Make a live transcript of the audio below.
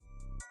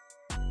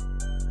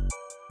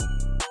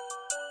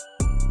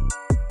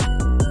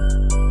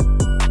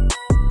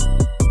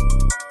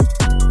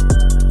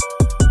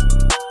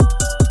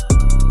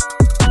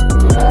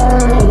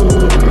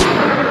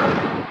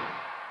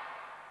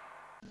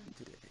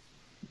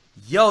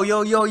Yo,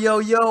 yo, yo, yo,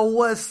 yo,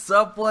 what's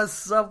up, my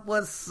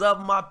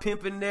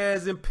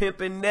Pippanaires and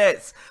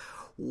Pippanettes?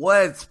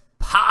 What's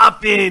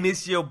poppin'?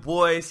 It's your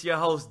boy, it's your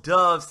host,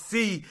 Dove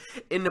C,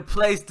 in the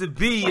place to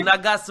be, and I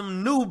got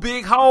some new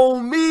big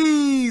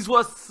homies.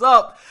 What's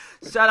up?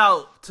 Shout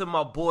out to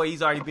my boy,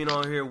 he's already been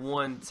on here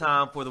one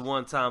time,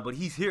 but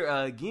he's here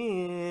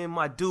again,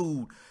 my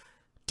dude,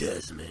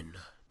 Desmond,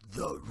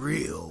 the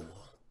real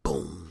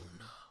Boone.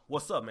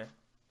 What's up, man?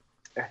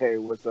 Hey,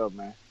 what's up,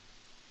 man?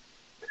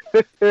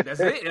 That's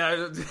it.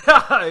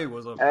 Hey,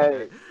 what's up?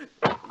 Hey,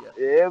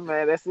 yeah,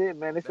 man, that's it,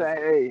 man. It's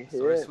hey,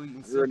 sweet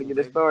and simple, ready to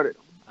get it started.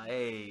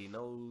 Hey,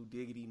 no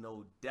diggity,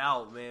 no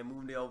doubt, man.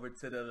 Moving it over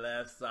to the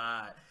left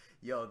side.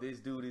 Yo, this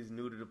dude is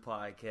new to the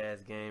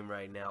podcast game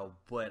right now,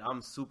 but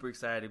I'm super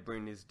excited to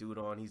bring this dude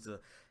on. He's a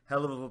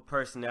hell of a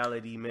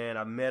personality, man.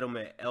 I met him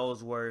at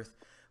Ellsworth,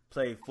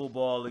 played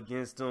football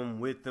against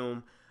him, with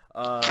him.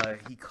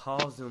 He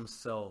calls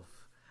himself.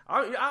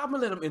 I'm gonna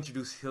let him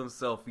introduce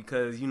himself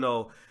because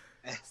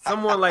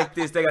someone like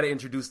this, they got to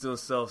introduce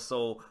themselves.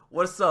 So,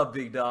 what's up,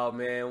 big dog,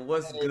 man?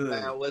 What's good?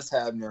 Man, what's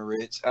happening,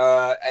 Rich?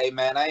 Hey,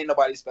 man, I ain't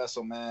nobody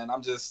special, man.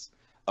 I'm just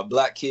a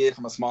black kid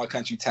from a small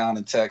country town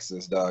in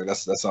Texas, dog.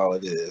 That's all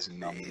it is, you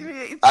know.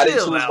 I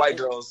didn't choose white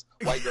girls.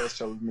 White girls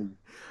chose me.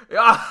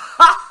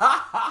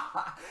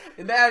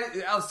 And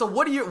so,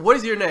 what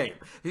is your name?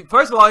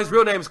 First of all, his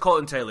real name is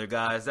Kolton Taylor,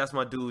 guys. That's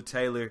my dude,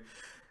 Taylor.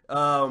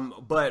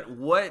 But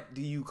what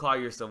do you call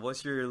yourself?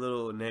 What's your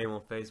little name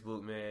on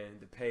Facebook, man?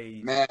 The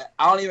page? Man,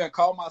 I don't even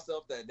call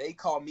myself that. They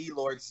call me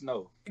Lord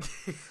Snow.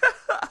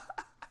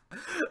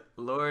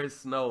 Lord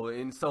Snow.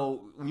 And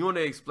so, you want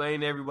to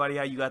explain to everybody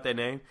how you got that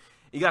name?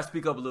 You got to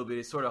speak up a little bit.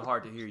 It's sort of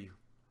hard to hear you.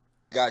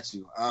 Got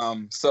you.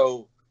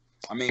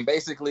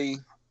 Basically,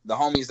 the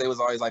homies, they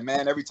was always like,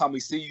 man, every time we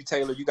see you,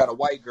 Taylor, you got a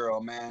white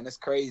girl, man. It's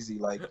crazy.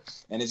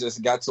 And it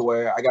just got to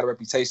where I got a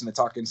reputation of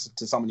talking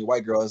to so many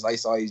white girls. I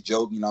used to always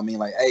joke,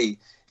 like, hey,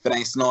 if it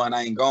ain't snowing,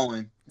 I ain't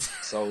going.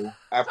 So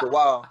after a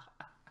while,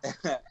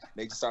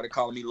 they just started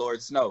calling me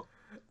Lord Snow.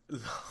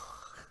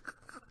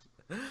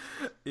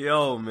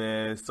 Yo,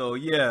 man. So,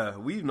 yeah,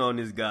 we've known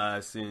this guy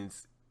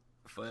since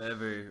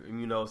forever,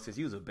 since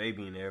he was a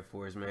baby in the Air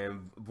Force,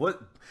 man.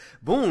 What,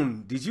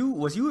 Boone,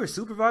 was you a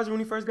supervisor when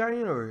you first got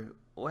in, or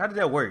how did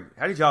that work?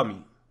 How did y'all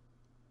meet?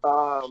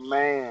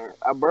 Man,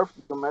 I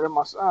birthed him, man,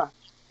 my son.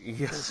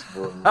 Yes.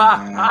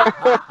 Nah,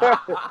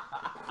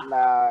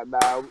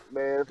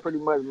 man, pretty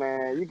much,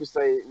 man. You could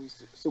say we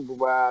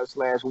supervised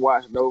 /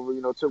 watched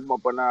over, took him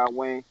up on our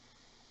wing.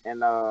 And,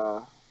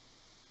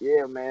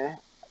 yeah, man.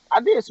 I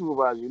did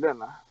supervise you,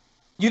 didn't I?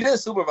 You did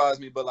supervise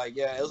me, but,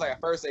 it was at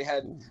first they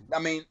had,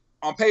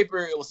 on paper,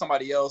 it was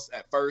somebody else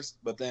at first,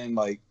 but then,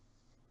 they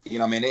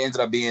ended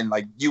up being,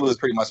 you was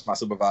pretty much my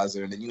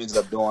supervisor, and then you ended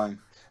up doing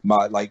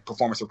my,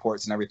 performance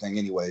reports and everything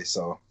anyway,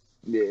 so.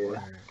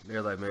 Yeah.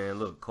 They're like, man,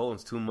 look,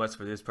 Colton's too much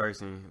for this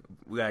person.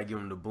 We got to give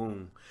him the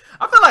Boone.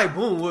 I feel like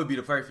Boone would be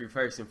the perfect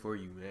person for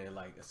you, man,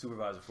 like a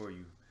supervisor for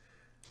you.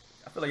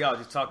 I feel like y'all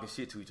just talking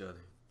shit to each other.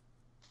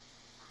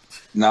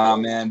 Nah,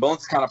 man,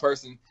 Boone's the kind of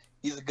person,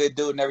 he's a good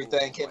dude and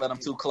everything, can't let him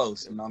too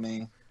close, you know what I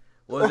mean?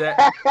 What was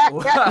that?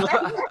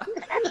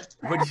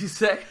 What did you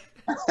say?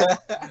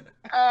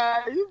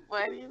 You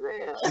funny as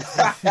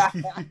hell.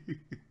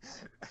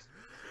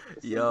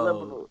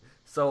 Yo,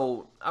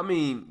 so,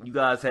 you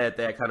guys had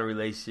that kind of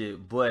relationship,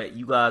 but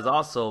you guys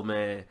also,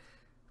 man,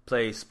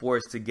 played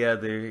sports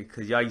together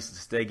because y'all used to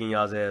stay getting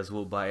y'all's ass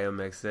whooped by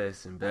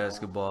MXS and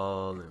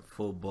basketball and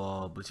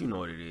football, but you know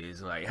what it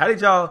is.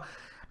 How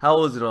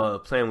was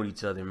it playing with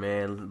each other,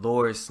 man?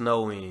 Lord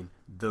Snow and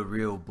the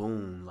real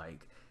Boone,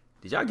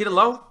 did y'all get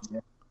along?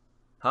 Yeah.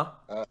 Huh?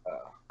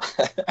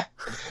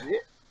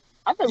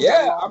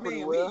 Yeah.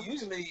 We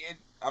usually,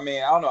 I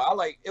don't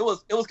know. It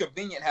was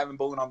convenient having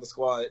Boone on the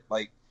squad.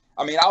 I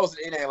was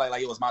in there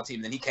it was my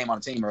team. Then he came on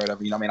the team or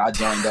whatever. I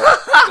joined up.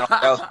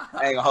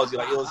 I ain't gonna hold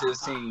you. It was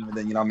his team. And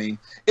then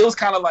it was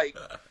kind of like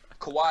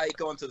Kawhi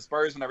going to the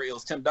Spurs whenever it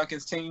was Tim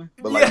Duncan's team.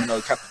 But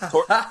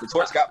the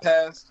torch got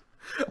passed.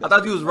 I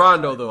thought you was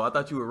Rondo though. I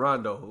thought you were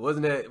Rondo.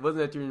 Wasn't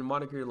that your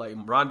moniker,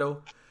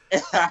 Rondo?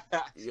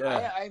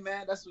 Yeah. Hey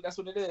man, that's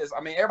what it is.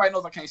 Everybody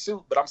knows I can't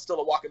shoot, but I'm still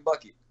a walking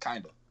bucket,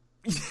 kind of.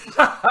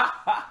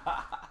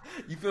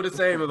 You feel the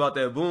same about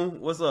that,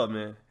 Boone? What's up,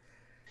 man?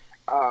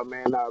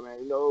 Man.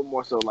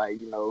 More so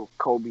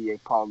Kobe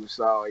and Paul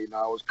Gasol.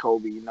 I was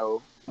Kobe.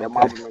 That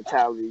Mamba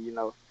mentality.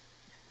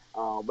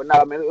 But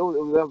nah, man, it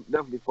was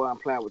definitely fun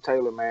playing with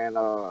Taylor, man.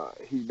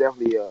 He's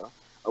definitely a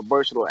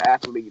versatile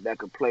athlete that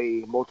could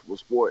play multiple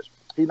sports.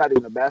 He's not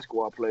even a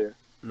basketball player.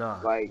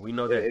 Nah, we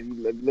know that. If you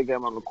look at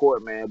him on the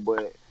court, man,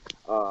 but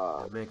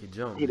that man can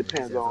jump. He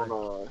depends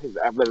on his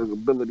athletic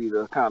ability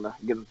to kind of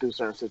get him through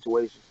certain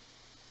situations.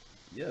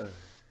 Yeah.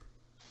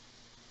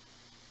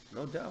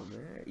 No doubt,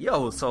 man.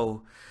 Yo,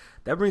 so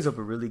that brings up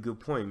a really good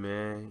point,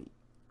 man.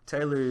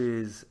 Taylor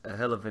is a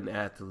hell of an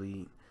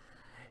athlete,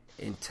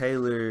 and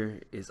Taylor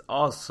is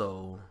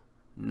also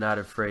not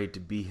afraid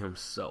to be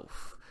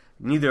himself.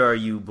 Neither are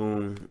you,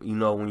 Boone.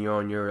 When you're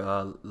on your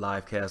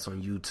live cast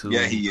on YouTube.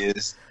 Yeah, he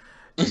is.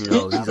 You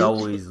know, he's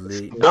always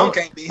lit. Boone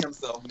can't be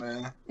himself,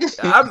 man.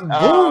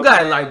 Boone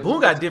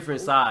got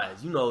different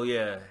sides. You know,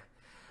 yeah.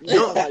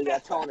 Sometimes you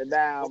gotta tone it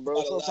down,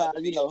 bro.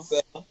 Sometimes you know,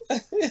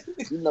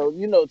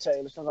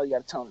 Taylor. Sometimes you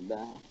gotta tone it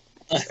down.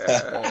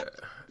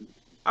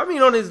 I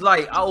mean, on his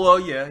like, oh well,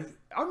 yeah.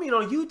 I mean,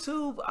 on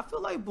YouTube, I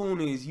feel like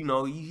Boone is, you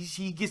know,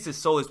 he gets to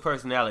show his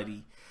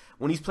personality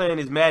when he's playing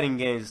his Madden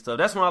games and stuff.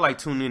 That's when I like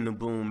tuning in to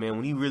Boone, man.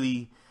 When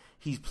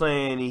he's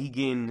playing and he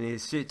getting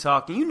his shit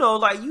talking. You know,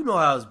 like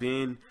how it's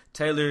been.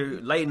 Taylor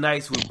late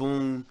nights with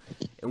Boone,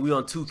 and we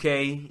on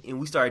 2K and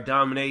we start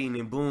dominating,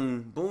 and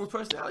Boone's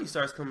personality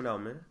starts coming out,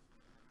 man.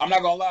 I'm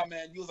not gonna lie,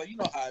 man. You was like, you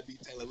know how I be,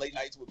 Taylor. Late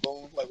nights with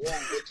Boone. Like, what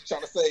you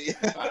trying to say?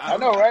 I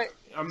know, right?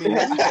 I mean,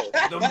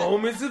 the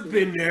moments have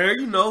been there.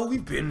 You know,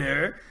 we've been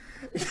there.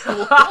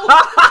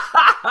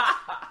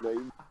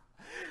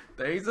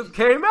 Things have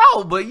came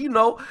out, but you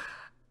know,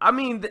 I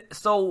mean,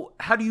 so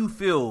how do you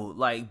feel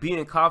like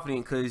being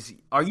confident? Because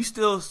are you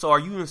still in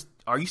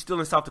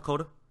South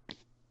Dakota?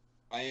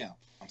 I am.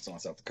 I'm still in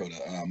South Dakota.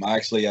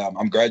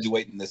 I'm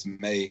graduating this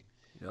May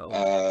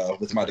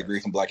with my degree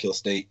from Black Hill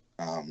State.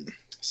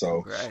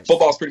 So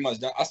football's pretty much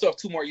done. I still have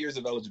 2 more years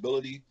of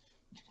eligibility,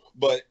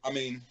 but I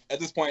mean, at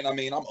this point, I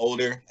mean, I'm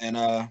older,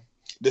 and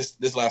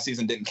this last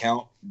season didn't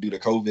count due to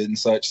COVID and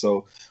such.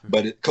 So,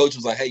 but coach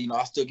was like, hey, you know,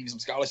 I'll still give you some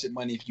scholarship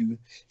money if you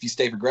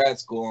stay for grad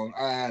school.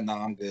 And, no,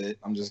 I'm good.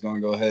 I'm just going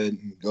to go ahead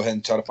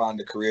and try to find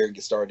a career and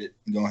get started.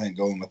 Go ahead and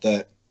go in with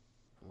that.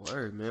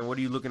 Word, man. What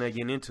are you looking at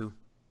getting into?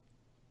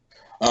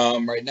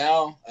 Right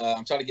now,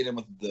 I'm trying to get in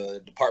with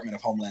the Department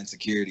of Homeland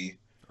Security.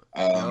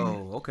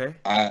 Okay.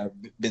 I've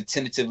been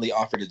tentatively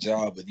offered a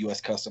job with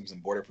U.S. Customs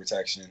and Border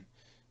Protection.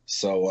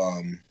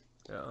 So,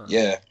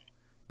 yeah.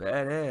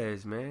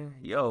 Badass, man.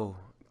 Yo,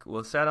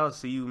 well, shout out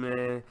to you,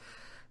 man.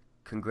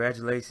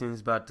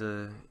 Congratulations, about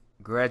to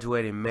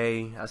graduate in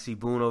May. I see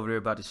Boone over there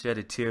about to shed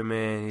a tear,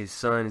 man. His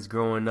son is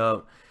growing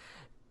up,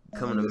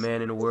 becoming a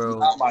man in the world.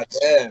 Not my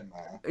dad,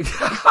 man.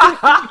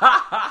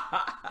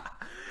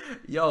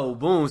 Yo,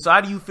 Boone, so how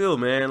do you feel,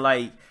 man?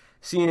 Like,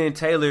 seeing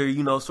Taylor,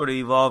 you know, sort of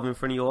evolve in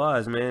front of your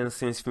eyes, man,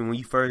 since when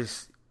you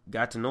first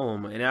got to know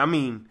him. And I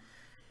mean,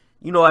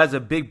 you know, as a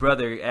big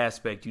brother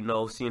aspect, you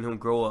know, seeing him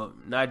grow up,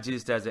 not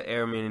just as an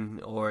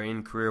airman or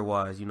in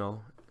career-wise, you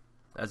know,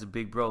 as a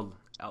big bro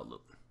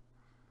outlook.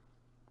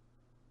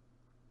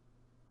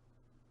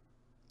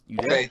 You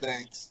there? Okay,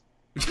 thanks.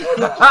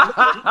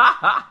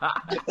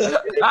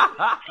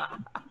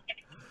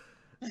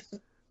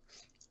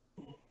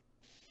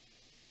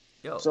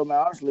 Yo. So, man,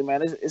 honestly,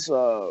 man, it's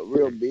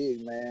real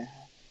big, man.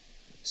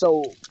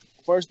 So,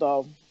 first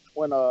off,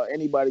 when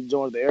anybody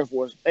joins the Air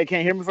Force, hey, can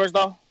you hear me first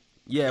off?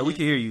 Yeah, we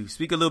can hear you.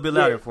 Speak a little bit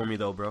louder for me,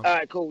 though, bro. All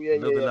right, cool. Yeah,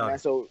 man.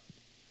 So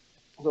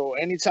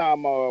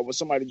anytime when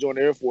somebody joins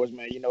the Air Force,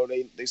 man, you know,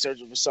 they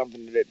searching for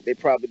something that they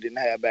probably didn't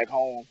have back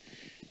home.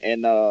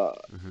 And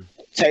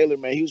Taylor,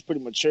 man, he was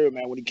pretty mature,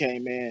 man, when he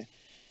came in.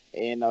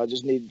 And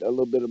just needed a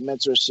little bit of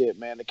mentorship,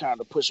 man, to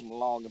kind of push him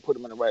along and put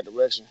him in the right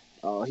direction.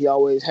 He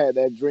always had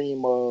that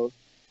dream of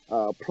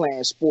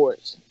playing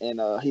sports, and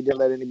he didn't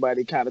let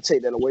anybody kind of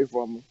take that away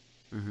from him.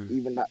 Mm-hmm.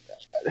 Even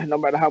no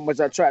matter how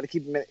much I tried to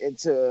keep him in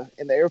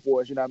the Air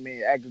Force, you know what I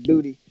mean, active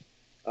duty,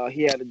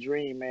 he had a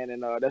dream, man,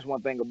 and that's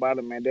one thing about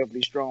him, man,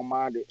 definitely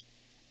strong-minded,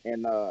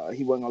 and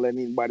he wasn't going to let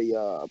anybody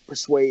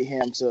persuade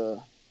him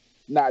to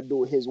not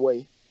do it his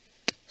way.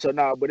 So,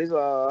 no, but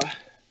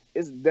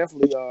it's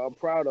definitely, I'm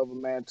proud of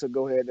him, man, to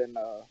go ahead and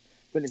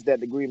finish that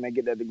degree, man,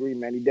 get that degree,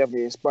 man. He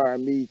definitely inspired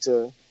me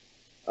to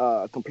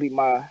complete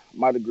my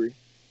degree.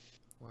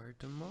 Word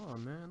to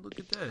mom, man. Look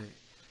at that.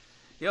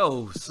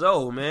 Yo,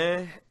 so,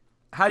 man,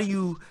 have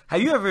you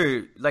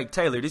ever, like,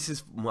 Taylor, this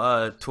is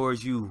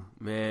towards you,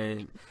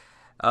 man.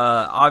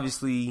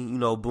 Obviously, you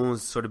know,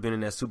 Boone's sort of been in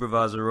that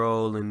supervisor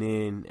role, and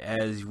then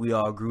as we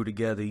all grew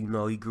together, you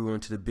know, he grew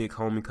into the big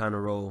homie kind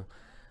of role.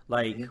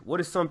 Like, what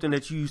is something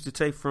that you used to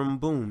take from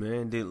Boone,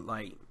 man?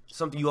 Like,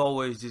 something you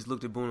always just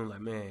looked at Boone and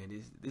like,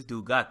 man, this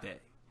dude got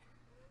that.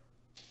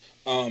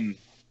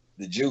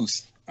 The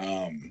juice.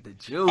 The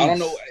juice. I don't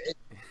know.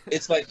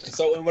 It's like,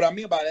 so what I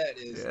mean by that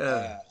is,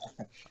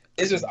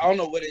 it's just, I don't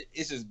know what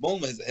it's just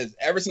Boone has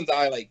ever since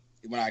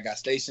when I got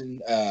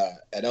stationed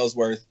at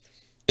Ellsworth,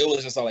 it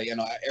was just all like, you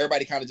know,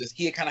 everybody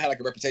he kind of had like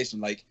a reputation,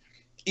 like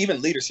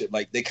even leadership,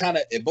 like they kind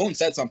of, if Boone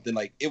said something,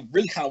 like it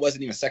really kind of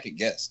wasn't even second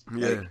guessed.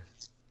 Yeah. Like,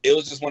 it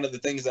was just one of the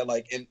things that,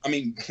 like, and I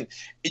mean,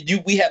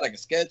 we had like a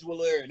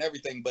scheduler and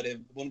everything, but if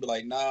Boone be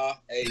like, nah,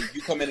 hey,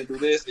 you come in and do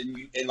this, and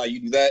you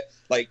do that,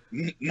 like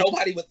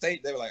nobody would say.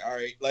 They were like, all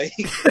right, like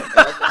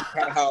that's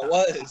kind of how it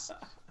was,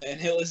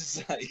 and it was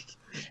just like,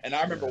 and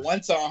I remember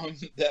one time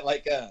that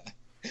like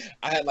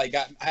I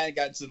had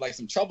gotten to like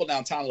some trouble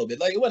downtown a little bit.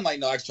 Like it wasn't like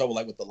no extra trouble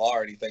like with the law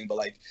or anything, but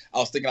like I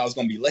was thinking I was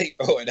gonna be late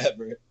or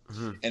whatever.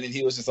 Mm-hmm. And then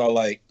he was just all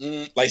like,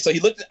 like so he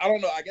looked at, I don't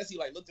know, I guess he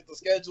like looked at the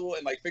schedule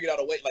and like figured out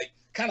a way, like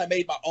kind of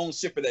made my own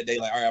shift for that day.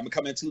 Like, all right, I'm gonna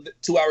come in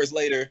 2 hours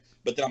later,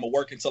 but then I'm gonna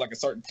work until like a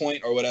certain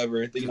point or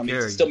whatever. You know, what I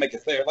mean, still make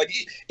it fair. Like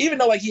even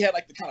though like he had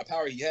like the kind of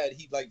power he had,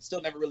 he like still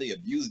never really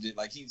abused it.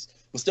 Like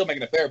was still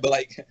making it fair. But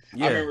like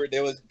I remember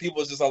there was people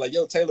was just all like,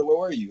 yo, Taylor, where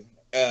were you?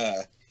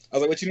 I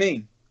was like, what you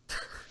mean?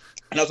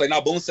 And I was like,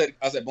 no, Boone said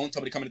Boone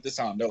told me to come in at this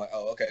time. They're like,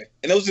 oh, okay.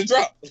 And it was a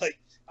drop. Like,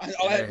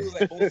 all I had to do was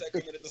like, Boone said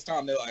come in at this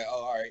time. They're like,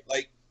 oh, all right.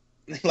 Like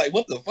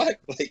what the fuck?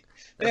 Like,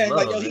 man, love,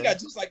 like, yo, he got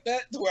juice like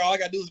that to where all I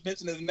gotta do is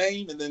mention his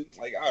name and then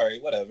like, all right,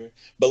 whatever.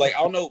 But like, I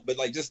don't know. But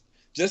like, just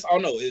I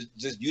don't know. It's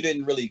just you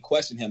didn't really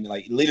question him.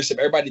 Like leadership,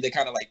 everybody they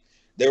kind of like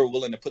they were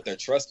willing to put their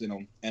trust in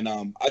him. And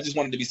I just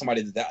wanted to be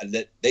somebody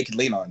that they could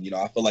lean on. You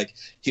know, I feel like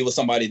he was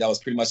somebody that was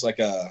pretty much like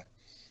I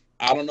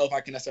don't know if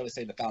I can necessarily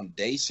say the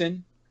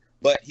foundation,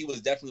 but he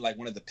was definitely like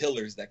one of the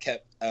pillars that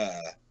kept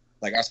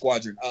like our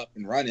squadron up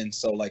and running.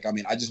 So like, I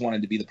mean, I just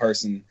wanted to be the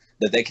person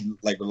that they could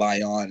like rely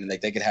on and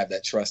like they could have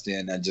that trust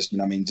in and just, you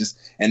know what I mean? Just,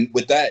 and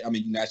with that, I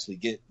mean, you naturally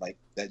get like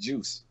that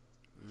juice.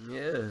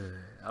 Yeah,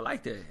 I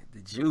like that.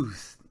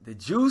 The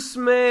juice,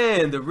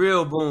 man, the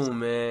real Boone,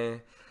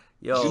 man.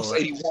 Yo, Juice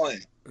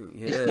 81.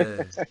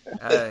 Yeah.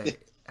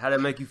 How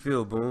that make you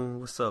feel, Boone?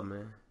 What's up,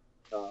 man?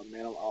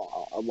 Man,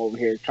 I'm over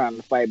here trying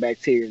to fight back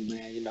tears,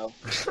 man, you know.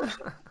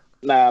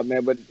 Nah,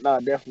 man, but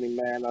definitely,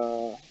 man.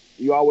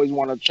 You always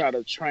want to try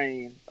to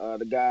train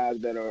the guys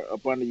that are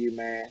up under you,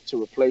 man,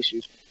 to replace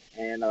you.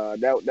 And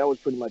that was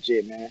pretty much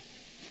it, man.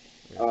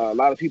 A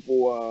lot of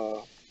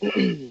people,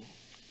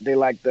 they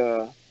like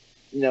to,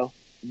 you know,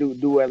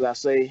 do as I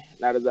say,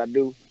 not as I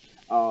do.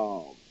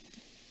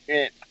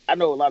 And I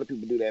know a lot of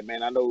people do that,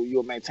 man. I know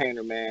you're a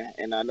maintainer, man,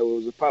 and I know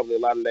there's probably a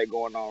lot of that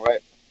going on, right?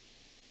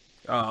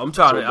 I'm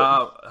trying to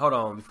hold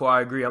on before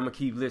I agree. I'm gonna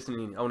keep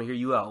listening. I want to hear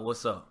you out.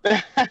 What's up?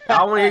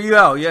 I want to hear you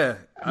out. Yeah,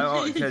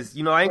 because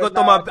you know I ain't gonna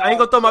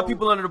throw my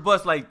people under the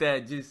bus like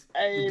that. Just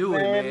to do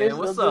it, man.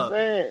 What's up?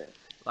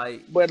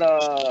 Like, but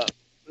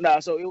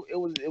so it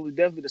was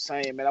definitely the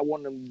same, man. I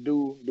wanted them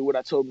to do what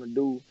I told them to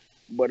do,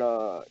 but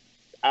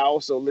I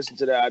also listened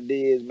to their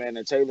ideas, man.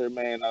 And Taylor,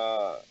 man,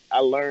 I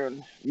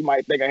learned. You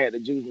might think I had the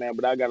juice, man,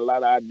 but I got a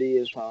lot of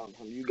ideas from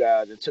you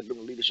guys and took them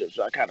to leadership.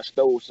 So I kind of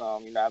stole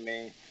some. You know what I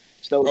mean?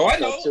 Bro, I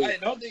know. I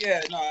don't think.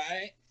 Yeah, no, I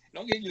ain't.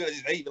 Don't get you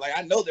just hate. Like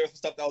I know there was some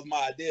stuff that was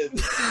my ideas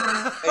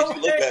that made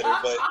you look better,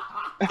 but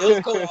it was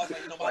cool. I was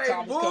like, you know, my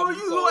time was coming,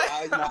 so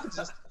I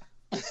just.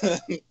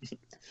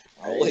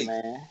 Hey,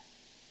 man.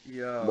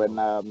 Yeah. But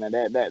nah, man,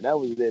 that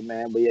was it,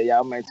 man. But yeah,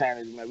 y'all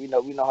maintainers, man. We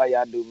know how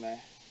y'all do, man.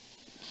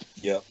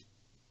 Yep.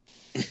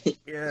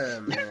 Yeah,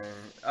 man.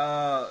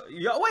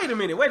 Y'all, wait a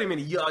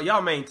minute.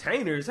 Y'all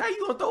maintainers. How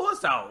you gonna throw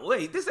us out?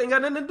 Wait, this ain't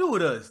got nothing to do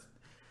with us.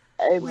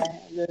 Hey, man.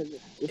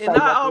 And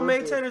not all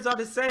maintainers are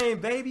the same,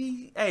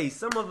 baby. Hey,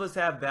 some of us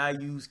have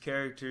values,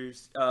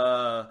 characteristics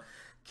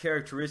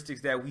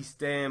that we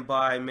stand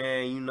by,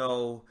 man. You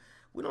know,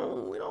 we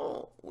don't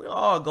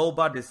all go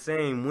by the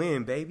same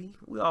win, baby.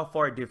 We all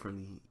fart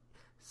differently.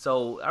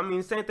 So, I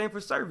mean, same thing for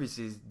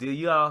services.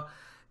 I'm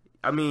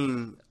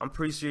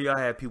pretty sure y'all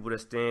have people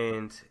that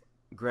stand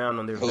ground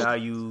on their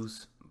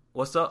values.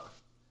 What's up?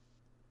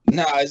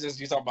 Nah, it's just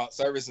you talking about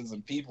services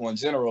and people in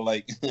general.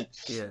 Like,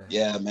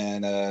 yeah,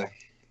 man.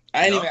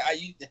 Hey,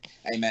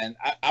 man.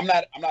 I'm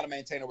not a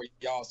maintainer where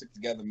y'all stick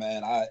together,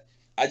 man. I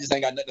just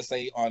ain't got nothing to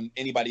say on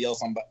anybody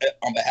else on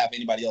behalf of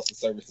anybody else's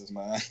services,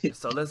 man.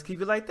 So let's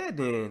keep it like that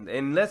then,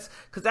 and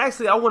because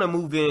actually I want to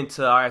move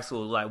into our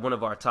actual one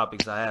of our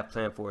topics I have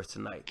planned for us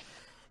tonight,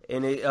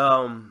 and we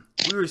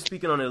were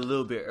speaking on it a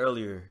little bit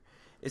earlier.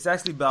 It's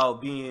actually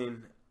about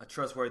being a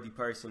trustworthy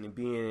person and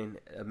being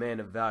a man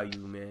of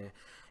value, man.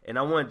 And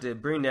I wanted to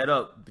bring that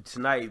up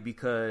tonight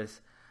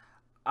because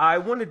I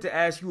wanted to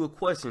ask you a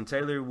question,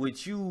 Taylor.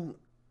 With you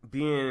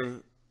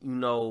being, you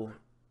know,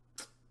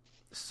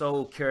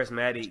 so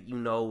charismatic, you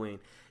know, and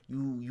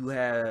you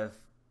got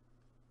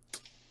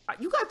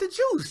the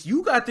juice.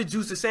 You got the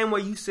juice the same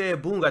way you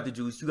said Boone got the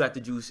juice. You got the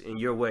juice in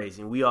your ways,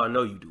 and we all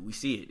know you do. We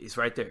see it. It's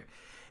right there.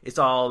 It's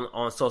all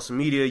on social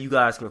media. You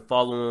guys can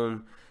follow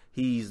him.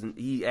 He's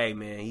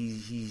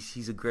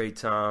a great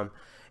time.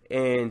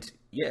 And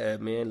yeah,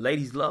 man,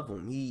 ladies love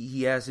him.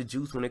 He has the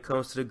juice when it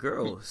comes to the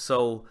girls.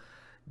 So,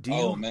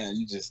 Oh man,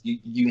 you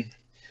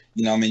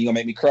know what I mean? You gonna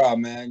make me cry,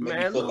 man. You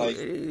man, look, like...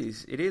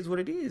 it is what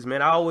it is,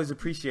 man. I always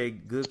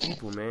appreciate good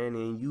people, man.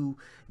 And you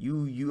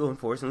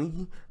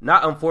fortunately,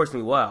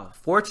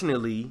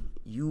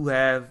 you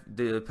have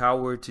the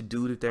power to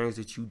do the things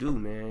that you do,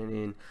 man.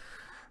 And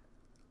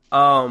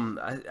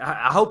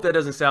I hope that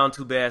doesn't sound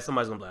too bad.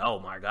 Somebody's gonna be like, "Oh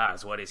my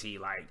gosh, what is he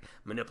like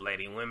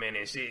manipulating women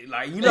and shit?"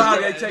 Like, you know how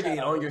they take it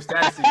on your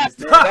statuses.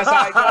 That's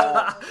how I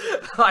go.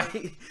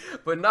 Like,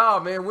 but nah,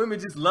 man, women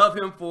just love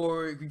him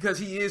because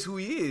he is who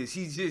he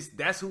is.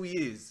 That's who he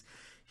is.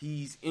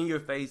 He's in your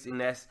face,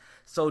 and that's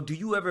so. Do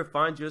you ever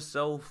find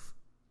yourself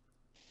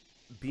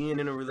being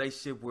in a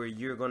relationship where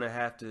you're gonna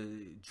have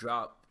to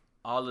drop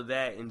all of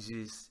that and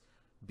just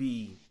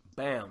be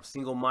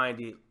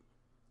single-minded,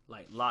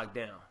 like locked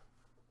down?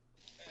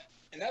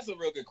 And that's a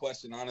real good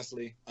question,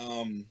 honestly.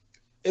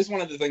 It's one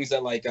of the things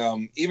that, like,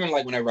 even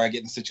like whenever I get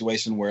in a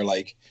situation where,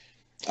 like,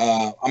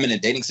 I'm in a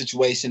dating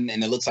situation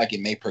and it looks like it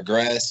may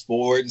progress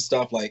forward and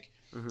stuff, like,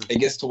 it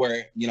gets to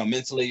where, you know,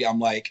 mentally I'm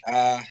like,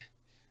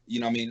 you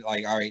know what I mean?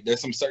 Like, all right, there's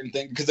some certain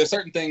things, because there's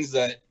certain things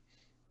that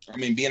I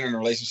mean, being in a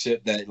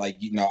relationship that, like,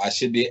 you know, I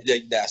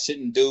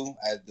shouldn't do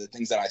the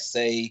things that I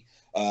say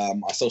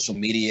on social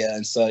media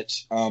and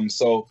such.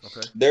 So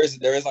Okay. there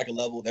is like a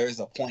level, there is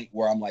a point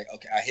where I'm like,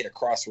 okay, I hit a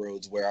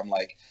crossroads where I'm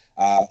like,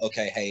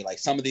 okay, hey, like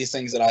some of these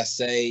things that I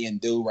say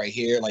and do right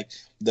here, like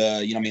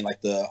the, you know what I mean, like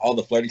all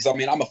the flirting. Cause I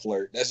mean, I'm a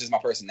flirt. That's just my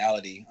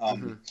personality.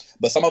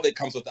 But some of it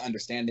comes with the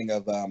understanding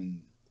of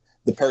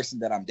the person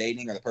that I'm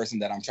dating or the person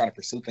that I'm trying to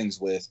pursue things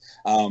with.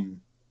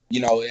 You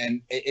know,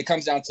 and it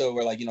comes down to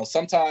where, like, you know,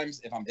 sometimes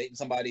if I'm dating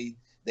somebody,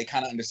 they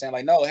kind of understand,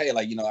 like, no, hey,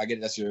 like, you know, I get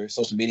it, that's your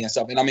social media and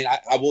stuff. And I mean,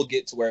 I will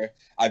get to where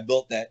I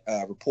built that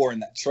rapport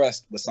and that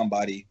trust with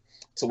somebody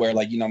to where,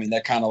 like, you know, I mean, they're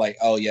kind of like,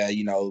 oh yeah,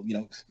 you know,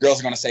 girls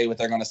are gonna say what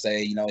they're gonna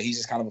say. You know, he's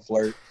just kind of a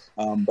flirt.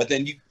 But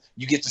then you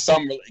get to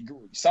some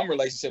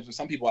relationships with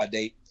some people I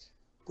date.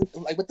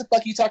 Like, what the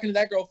fuck are you talking to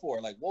that girl for?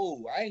 Like,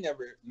 whoa, I ain't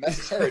never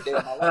messaged her a day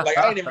in my life. Like,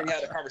 I ain't even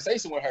had a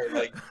conversation with her.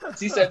 Like,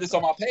 she said this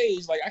on my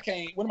page. Like, I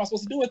can't, what am I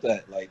supposed to do with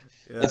that? Like,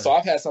 yeah. And so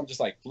I've had some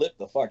just like flip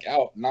the fuck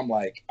out. And I'm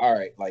like, all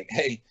right, like,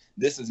 hey,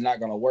 this is not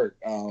going to work.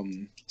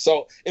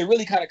 So it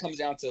really kind of comes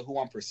down to who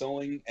I'm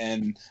pursuing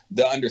and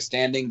the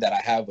understanding that I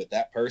have with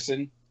that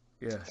person.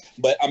 Yeah.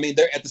 But I mean,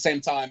 there at the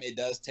same time, it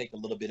does take a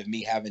little bit of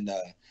me having to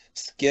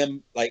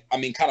skim, like, I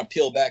mean, kind of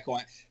peel back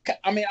on.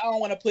 I mean, I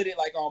don't want to put it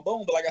like on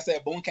Boone, but like I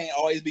said, Boone can't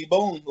always be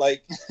Boone.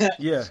 Like,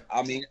 yeah.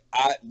 I mean,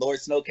 Lord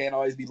Snow can't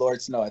always be Lord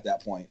Snow at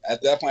that point.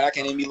 At that point, I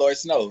can't even be Lord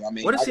Snow. I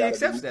mean, what if she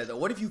accepts that though?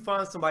 What if you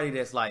find somebody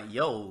that's like,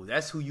 yo,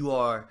 that's who you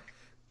are?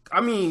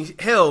 I mean,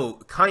 hell,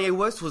 Kanye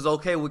West was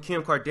okay with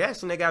Kim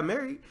Kardashian. They got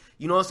married.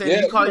 You know what I'm saying?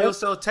 Yeah, you call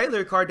yourself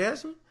Taylor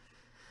Kardashian.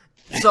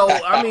 So,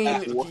 I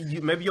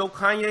mean, maybe your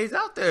Kanye's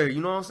out there. You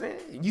know what I'm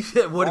saying? You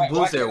said, what if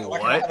Boo said,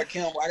 what? I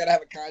gotta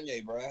have a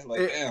Kanye, bro.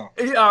 Like, damn.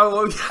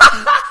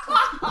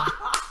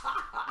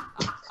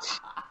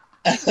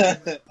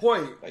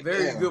 Point. Like,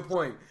 very damn. good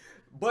point.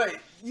 But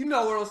you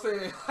know what I'm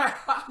saying?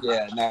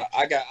 Yeah, no,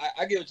 I get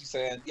what you're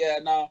saying. Yeah,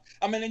 no,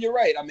 I mean, and you're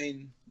right. I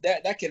mean,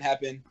 that can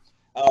happen.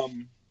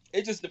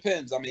 It just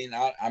depends. I mean,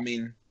 I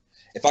mean,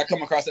 if I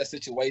come across that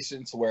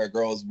situation to where a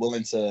girl is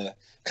willing to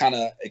kind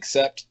of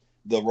accept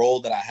the role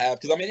that I have,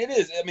 because I mean,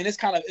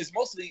 it's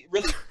mostly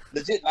really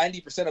legit.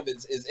 90% of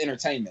it is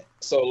entertainment.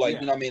 So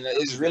like, you know what I mean,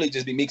 it's really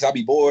just be me because I'll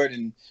be bored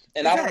and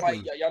exactly. I don't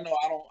like, y'all know,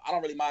 I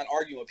don't really mind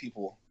arguing with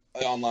people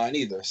online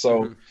either.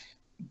 So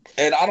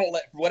and I don't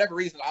let, for whatever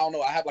reason, I don't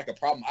know, I have like a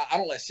problem. I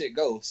don't let shit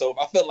go. So if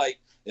I feel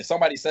like if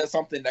somebody says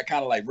something that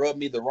kind of like rubbed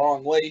me the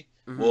wrong way,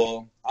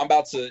 well, I'm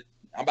about to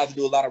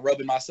do a lot of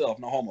rubbing myself.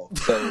 No homo.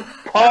 So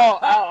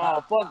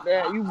fuck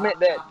that. You meant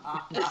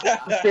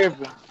that.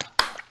 Seriously.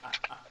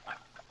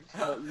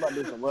 You about to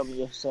do some rubbing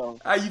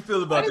yourself. How you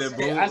feel about that,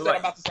 bro? I said I'm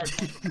about to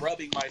start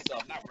rubbing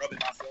myself, not rubbing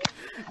myself.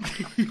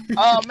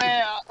 Oh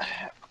man,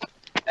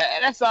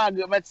 that's all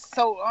good, man.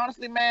 So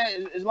honestly,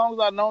 man, as long as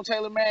I know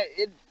Taylor, man,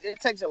 it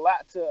takes a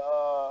lot to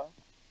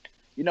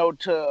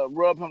to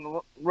rub him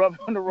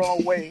the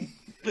wrong way.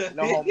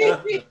 No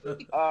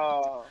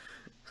homo.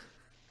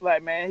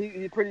 Like, man,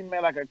 he pretty,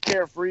 man, like a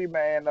carefree,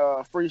 man,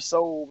 free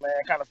soul, man,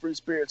 kind of free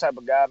spirit type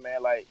of guy,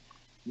 man. Like,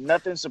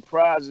 nothing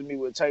surprises me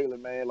with Taylor,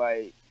 man.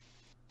 Like,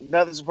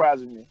 nothing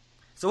surprises me.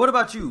 So what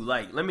about you?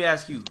 Like, let me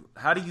ask you,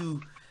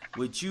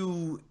 with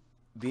you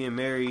being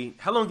married,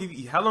 how long have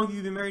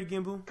you been married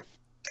again, Boone?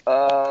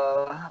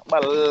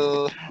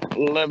 About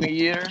 11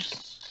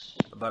 years.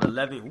 About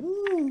 11.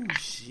 Woo,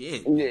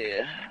 shit.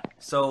 Yeah.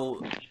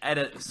 So at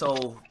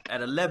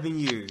 11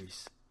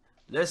 years,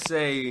 let's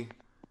say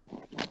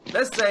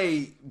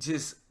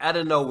just out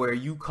of nowhere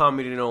you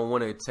commented on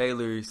one of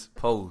Taylor's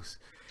posts,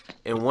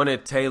 and one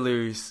of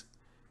Taylor's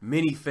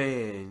many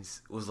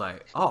fans was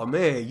like, "Oh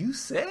man, you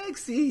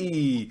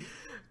sexy."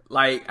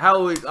 Like,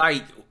 how is,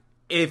 like,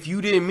 if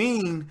you didn't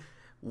mean,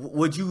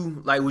 would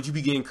you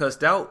be getting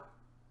cussed out?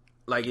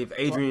 Like, if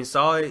Adrian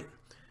saw it,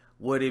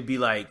 would it be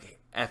like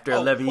after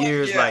 11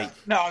 years? Yeah.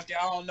 Like, no, I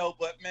don't know,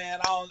 but man,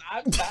 I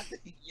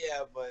think, yeah,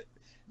 but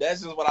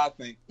that's just what I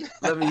think.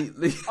 Let me.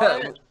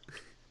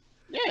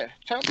 Yeah,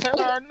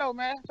 Taylor already know,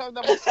 man. That's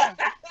what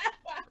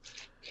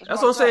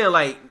I'm saying.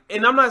 Like,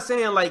 and I'm not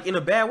saying like in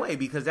a bad way,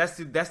 because that's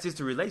just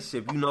a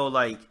relationship, you know.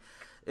 Like,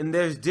 and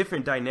there's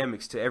different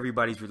dynamics to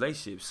everybody's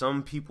relationship.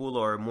 Some people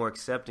are more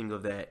accepting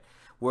of that.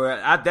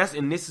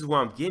 And this is where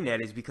I'm getting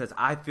at, is because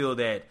I feel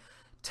that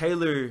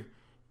Taylor,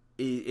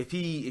 if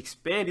he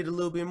expanded a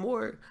little bit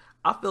more,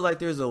 I feel like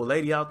there's a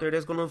lady out there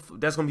that's gonna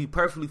be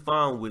perfectly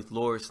fine with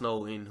Lord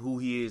Snow and who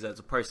he is as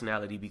a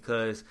personality,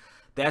 because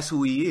that's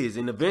who he is,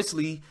 and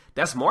eventually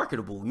that's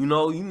marketable. You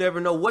know, you never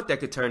know what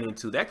that could turn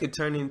into. That could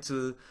turn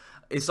into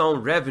its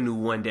own revenue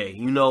one day,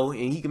 you know,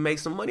 and he can make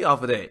some money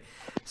off of that.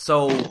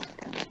 So,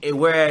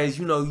 whereas,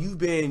 you know, you've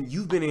been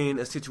in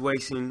a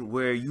situation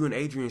where you and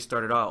Adrian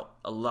started out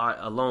a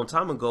long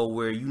time ago,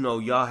 where, you know,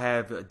 y'all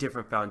have a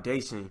different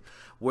foundation,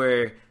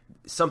 where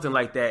something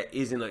like that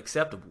isn't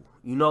acceptable,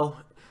 you know.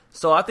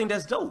 So I think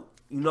that's dope.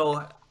 You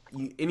know,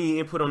 any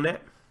input on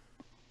that?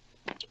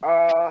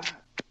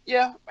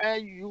 Yeah,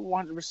 man, you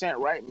 100%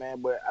 right,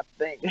 man. But I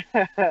think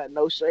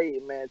no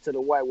shade, man, to the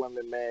white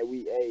women, man.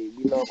 We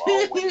love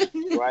all women,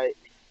 right?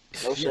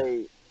 No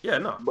shade. Yeah,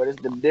 no. But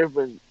it's the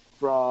difference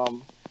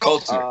from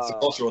culture. It's a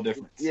cultural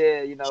difference.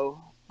 Yeah, you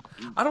know.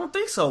 I don't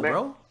think so,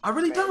 bro. I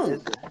really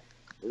don't.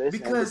 Listen,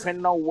 because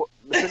depending on what,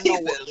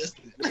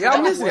 yeah,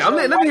 I'm listening.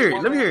 Let me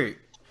hear it.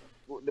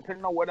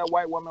 Depending on where that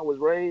white woman was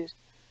raised,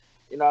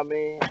 you know what I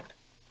mean,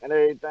 and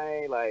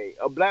everything. Like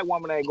a black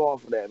woman ain't going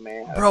for that,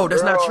 man. Bro,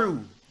 that's not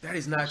true. That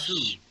is not true.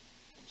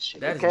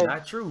 That is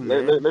not true,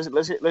 man.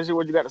 Let's hear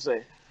what you got to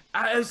say.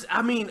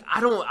 I mean,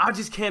 I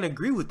just can't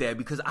agree with that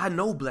because I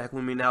know black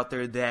women out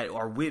there that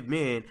are with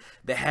men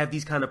that have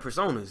these kind of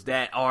personas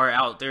that are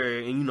out there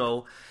and, you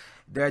know,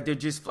 they're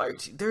just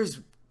flirty.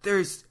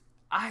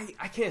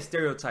 I can't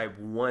stereotype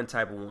one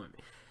type of woman.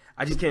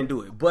 I just can't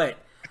do it. But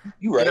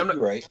you're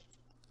right.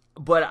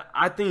 But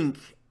I think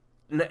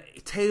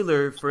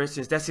Taylor, for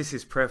instance, that's just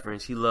his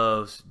preference. He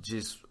loves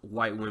just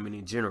white women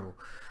in general.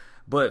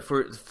 But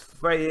for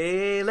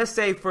let's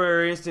say,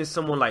 for instance,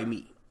 someone like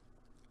me,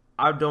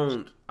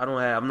 I'm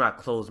not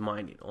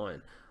closed-minded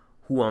on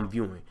who I'm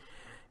viewing.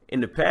 In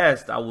the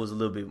past, I was a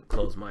little bit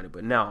closed-minded,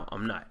 but now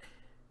I'm not.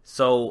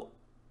 So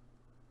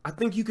I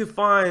think you could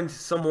find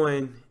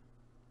someone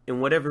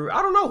in whatever.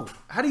 I don't know.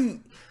 How do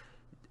you?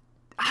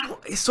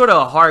 It's sort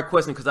of a hard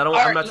question because I'm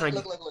not trying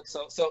to. Look.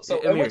 So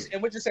and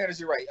what you're saying is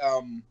you're right.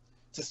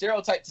 To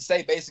stereotype, to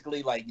say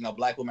basically like, you know,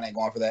 black women ain't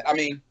going for that. I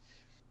mean,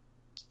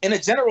 in a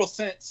general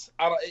sense,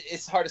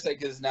 it's hard to say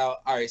because now,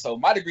 all right. So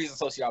my degree is in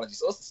sociology,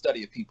 so it's the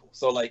study of people.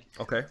 So like,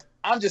 okay,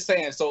 I'm just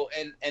saying. So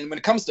and when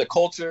it comes to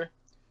culture,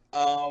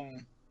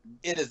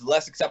 it is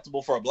less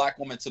acceptable for a black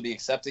woman to be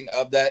accepting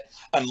of that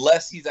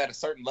unless he's at a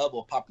certain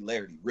level of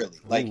popularity. Really,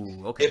 like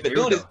if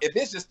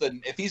he's just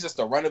an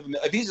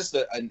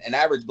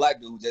average black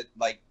dude that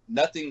like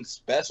nothing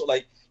special,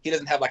 like he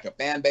doesn't have like a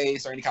fan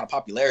base or any kind of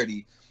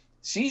popularity,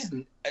 she's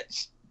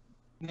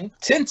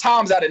 10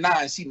 times out of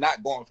 9 she's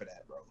not going for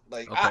that, bro.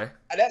 Like okay.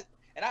 I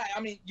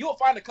mean, you'll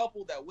find a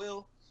couple that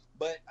will,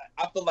 but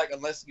I feel like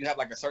unless you have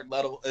like a certain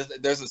level,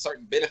 there's a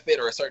certain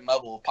benefit or a certain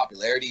level of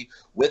popularity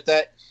with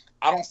that.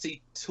 I don't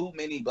see too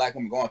many black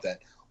women going with that.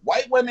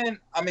 White women,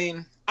 I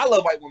mean, I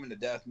love white women to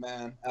death,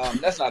 man.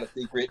 That's not a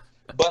secret.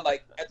 But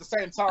like at the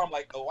same time,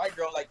 like a white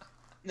girl, like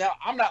now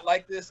I'm not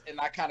like this, and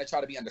I kind of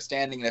try to be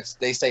understanding. If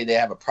they say they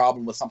have a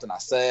problem with something I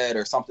said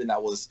or something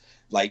that was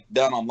like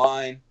done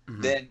online,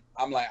 then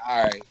I'm like,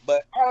 all right.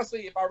 But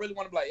honestly, if I really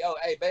want to be like, yo,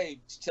 hey, babe,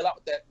 chill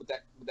out with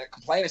that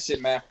complaining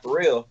shit, man, for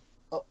real.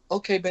 Oh,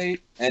 okay, babe.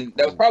 And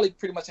that was probably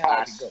pretty much how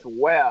I could go.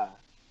 Swear.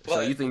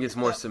 So you think it's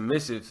more of a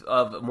submissive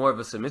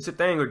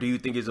thing, or do you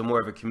think it's more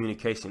of a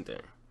communication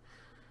thing?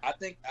 I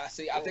think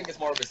it's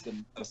more of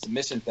a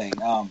submission thing.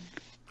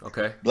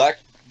 Okay. Black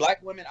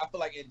women, I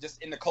feel like in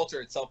the culture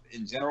itself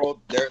in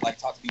general, they're like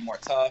taught to be more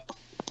tough.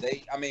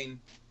 They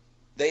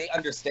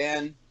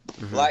understand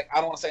I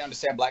don't want to say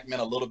understand black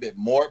men a little bit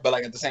more, but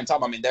like at the same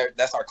time, I mean,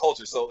 that's our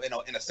culture. So, you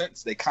know, in a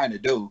sense, they kind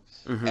of do.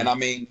 And I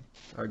mean,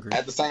 I agree.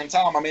 At the same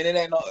time, I mean, it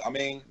ain't no. I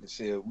mean,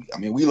 shit.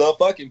 We love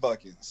fucking.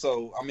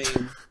 So, I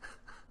mean.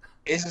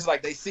 It's just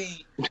like they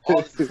see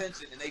all this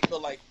attention and they feel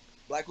like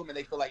black women.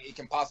 They feel like it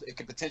can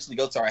potentially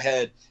go to our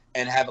head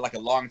and have like a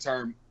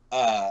long-term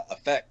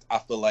effect. I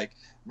feel like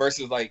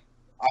versus like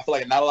I feel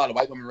like not a lot of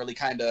white women really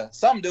kind of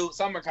some do.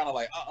 Some are kind of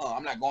like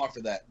I'm not going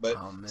for that. But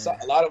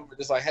a lot of them are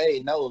just like,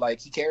 hey, no, like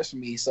he cares for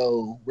me,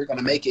 so we're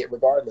gonna make it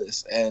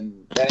regardless.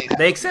 And that ain't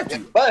they accept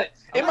you, but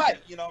it might.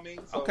 You know what I mean?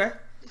 So, okay.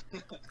 All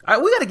right,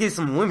 we got to get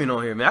some women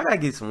on here, man. I got to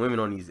get some women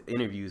on these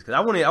interviews because I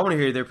want to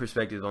hear their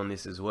perspectives on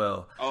this as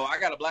well. Oh, I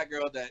got a black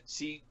girl that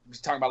she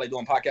was talking about like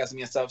doing podcasts with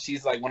me and stuff.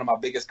 She's like one of my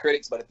biggest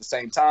critics, but at the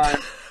same time,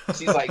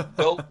 she's like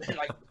dope and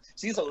like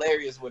she's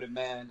hilarious with it,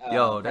 man.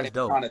 Yo, that's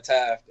dope. Kind of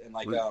Taft and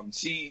like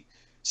she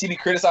be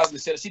criticizing the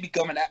shit. She be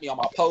coming at me on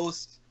my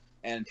posts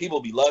and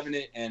people be loving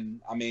it.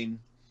 And I mean,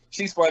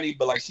 she's funny,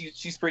 but like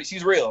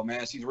she's real,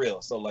 man. She's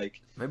real. So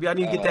like maybe I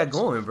need to get that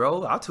going,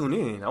 bro. I'll tune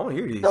in. I want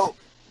to hear this.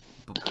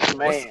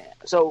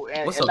 So,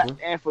 man,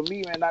 and for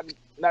me, man, not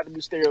to be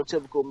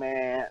stereotypical,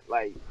 man,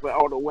 like for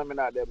all the women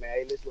out there, man,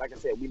 hey, listen, like I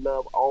said, we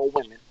love all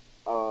women,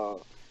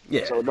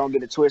 yeah, so don't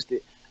get it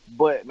twisted,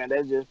 but man,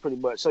 that's just pretty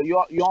much, so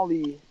you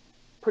only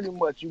pretty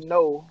much, you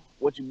know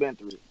what you've been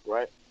through,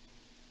 right?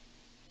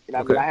 You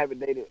know, okay. I mean, I haven't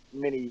dated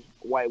many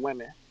white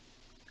women,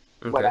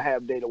 but I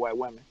have dated white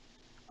women,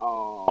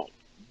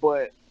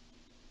 but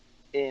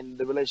in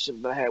the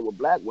relationship that I had with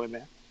black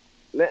women,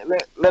 let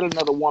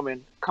another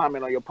woman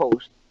comment on your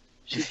post.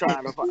 She's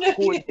trying to find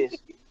who is this?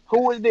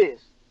 Who is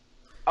this?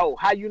 Oh,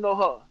 how you know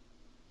her?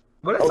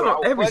 But that's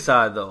on every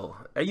side, though.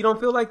 You don't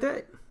feel like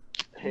that?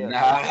 Hell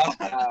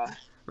nah.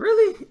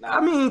 Really? Nah.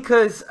 I mean,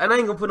 because, and I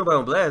ain't going to put nobody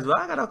on blast, but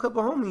I got a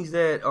couple homies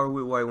that are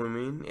with white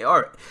women.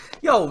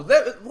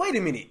 Wait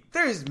a minute.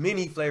 There's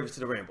many flavors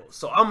to the rainbow.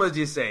 So I'm going to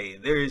just say,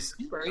 there's,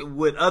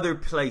 with other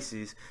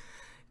places,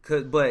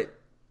 but,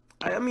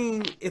 I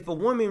mean, if a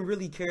woman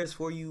really cares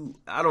for you,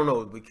 I don't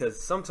know,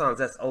 because sometimes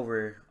that's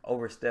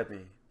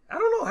overstepping. I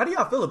don't know. How do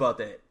y'all feel about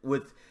that?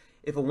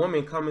 If a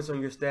woman comments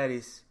on your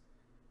status,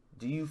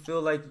 do you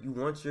feel like you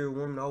want your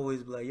woman to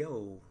always be like,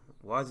 yo,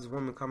 why is this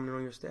woman commenting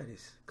on your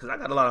status? Because I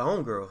got a lot of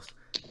homegirls.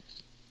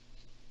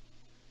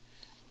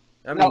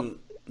 I mean,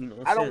 You know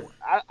what I I'm don't. saying?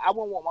 I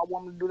wouldn't want my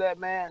woman to do that,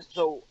 man.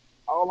 So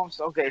all I'm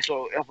saying, okay.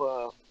 So if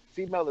a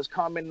female is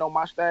commenting on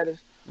my status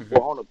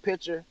or on a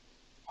picture,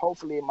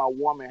 hopefully my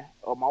woman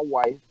or my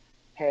wife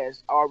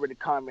has already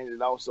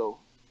commented also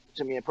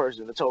to me in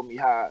person and told me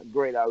how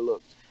great I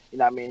look. You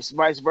know what I mean? It's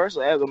vice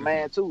versa as a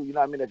man too. You know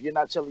what I mean? If you're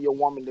not telling your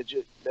woman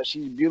that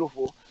she's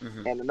beautiful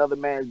and another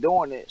man's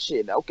doing it,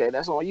 shit, okay,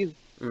 that's on you.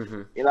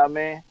 You know what I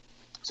mean?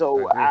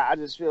 So I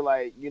just feel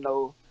like, you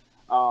know,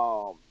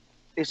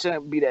 it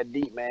shouldn't be that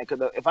deep, man.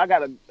 Because if I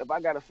got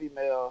a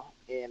female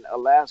in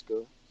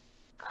Alaska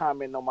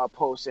commenting on my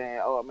post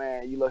saying, "Oh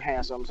man, you look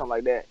handsome," something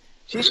like that,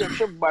 she shouldn't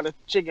trip about the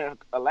chick in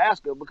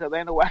Alaska because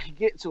ain't no way I can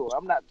get to her.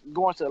 I'm not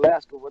going to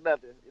Alaska for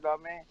nothing. You know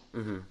what I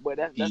mean? But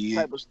that's the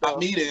type of stuff. Not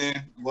me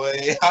then,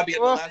 boy. I'll be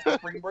at Alaska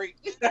spring break.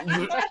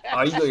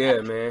 Oh, you go,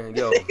 yeah, man.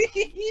 Yo,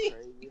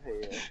 Crazy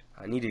hell.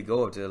 I need to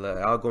go up to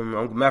Alaska. I'll go.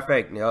 Matter of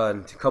fact, in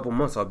a couple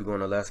months I'll be going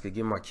to Alaska to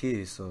get my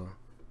kids. So,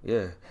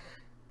 yeah.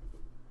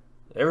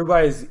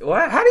 Everybody's.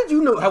 How did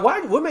you know?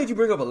 What made you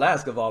bring up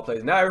Alaska of all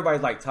places? Now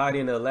everybody's like tied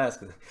into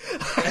Alaska.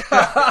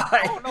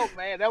 I don't know,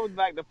 man. That was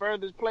like the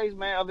furthest place,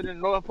 man, other than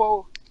North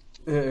Pole.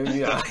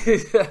 Yeah.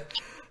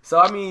 So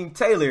I mean,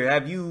 Taylor,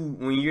 have you,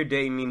 when you're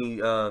dating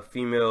any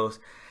females?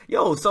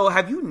 Yo, so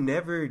have you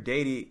never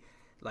dated?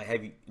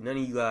 Like, none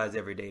of you guys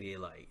ever dated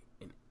like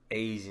an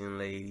Asian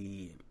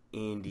lady, an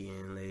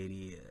Indian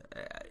lady,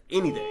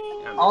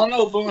 anything? I don't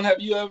know, Boone.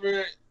 Have you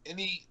ever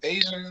any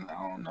Asian?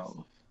 I don't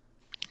know.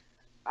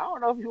 I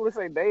don't know if you would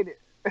say dated.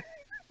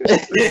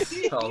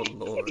 Oh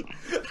Lord!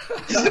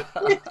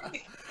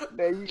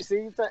 There you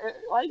see,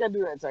 why you gotta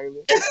do that,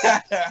 Taylor?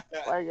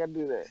 Why you gotta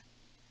do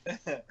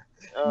that?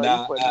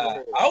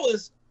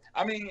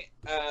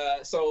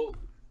 So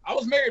I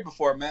was married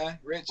before, man.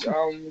 Rich, I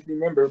don't know if you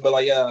remember, but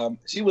like,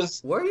 she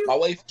was. Were you? My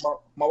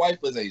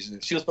wife was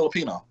Asian. She was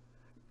Filipino.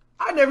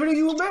 I never knew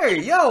you were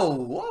married. Yo,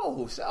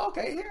 whoa.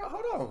 Okay, here,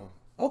 hold on.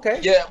 Okay.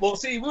 Yeah, well,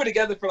 see, we were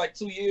together for like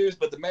 2 years,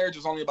 but the marriage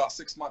was only about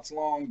 6 months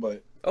long.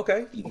 But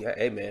okay, yeah,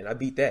 hey man, I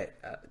beat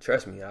that.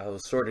 Trust me, I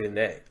was shorter than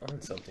that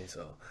on something.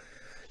 So,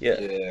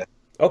 yeah.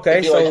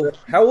 Okay, so like,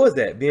 how was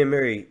that being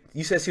married?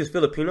 You said she was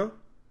Filipino.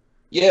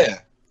 Yeah.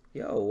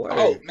 Yo, what?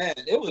 Oh man,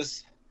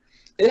 it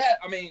had.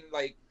 I mean,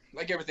 like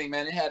everything,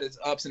 man. It had its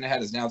ups and it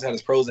had its downs. It had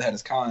its pros. It had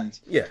its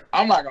cons. Yeah.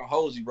 I'm not gonna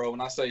hold you, bro. When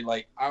I say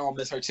like I don't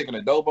miss her chicken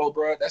adobo,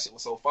 bro. That shit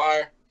was so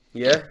fire.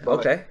 Yeah. But,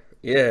 okay.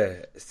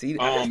 Yeah. See. You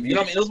know what I mean?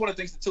 It was one of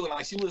the things too.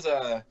 Like she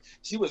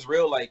was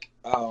real like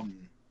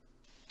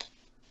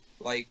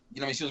you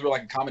know, I mean, she was real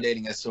like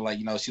accommodating as to like,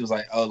 you know, she was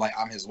like, oh, like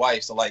I'm his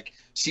wife. So like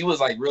she was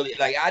like really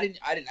like I didn't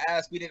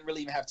ask. We didn't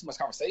really even have too much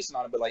conversation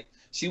on it, but like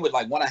she would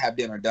like want to have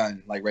dinner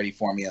done like ready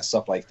for me and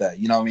stuff like that.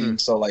 You know what I mean?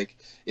 So like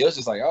it was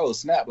just like, oh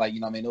snap, like,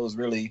 you know what I mean? It was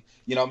really,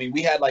 you know what I mean?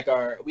 We had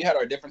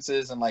our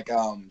differences and like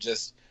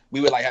just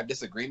we would like have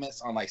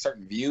disagreements on like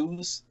certain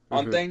views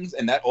on things,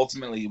 and that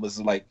ultimately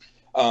was like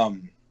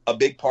a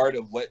big part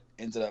of what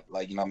ended up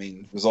like, you know what I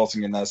mean,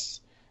 resulting in us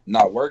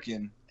not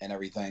working and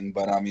everything.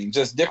 But I mean,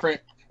 just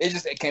different.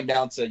 It came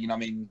down to, you know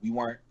what I mean, we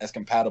weren't as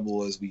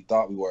compatible as we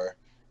thought we were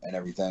and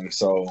everything.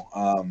 So,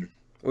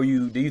 do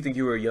you think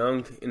you were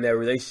young in that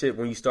relationship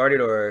when you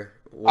started, or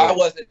what? I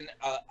wasn't?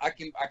 I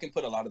can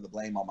put a lot of the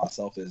blame on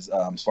myself as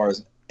far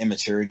as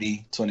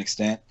immaturity to an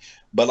extent,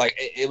 but like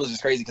it was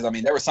just crazy because I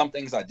mean there were some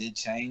things I did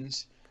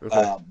change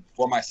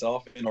for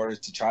myself in order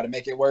to try to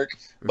make it work,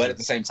 but at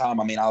the same time,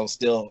 I mean I was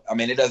still, I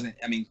mean it doesn't,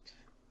 I mean,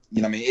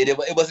 you know what I mean,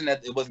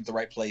 it wasn't the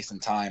right place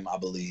and time, I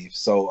believe.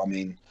 So I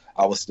mean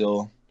I was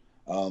still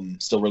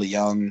really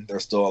young.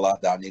 There's still a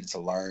lot that I needed to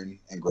learn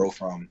and grow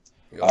from.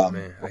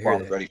 Man, before I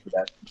was ready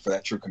for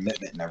that true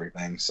commitment and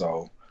everything.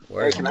 So,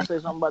 hey, can I say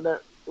something about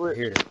that? I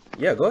hear that.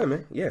 Yeah, go ahead,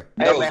 man. Yeah.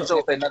 Hey, man,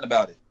 so say nothing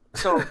about it.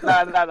 So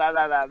nah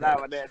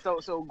about that.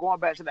 So going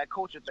back to that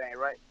culture thing,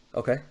 right?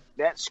 Okay.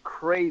 That's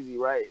crazy,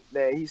 right?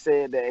 That he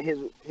said that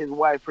his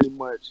wife pretty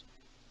much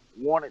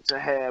wanted to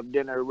have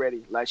dinner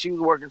ready. Like she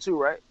was working too,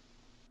 right?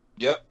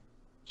 Yep.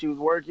 She was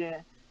working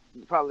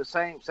probably the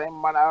same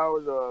amount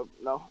of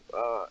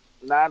hours,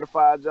 9 to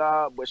 5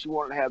 job, but she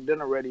wanted to have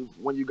dinner ready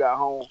when you got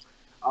home.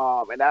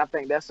 And I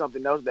think that's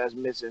something else that's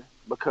missing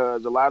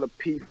because a lot of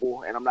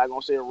people, and I'm not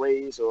gonna say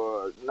race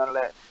or none of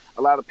that,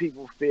 a lot of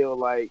people feel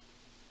like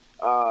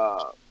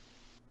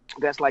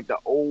that's like the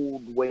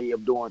old way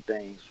of doing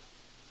things,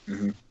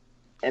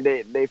 and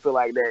they feel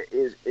like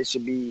that it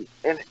should be.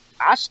 And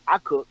I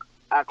cook,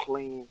 I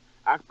clean,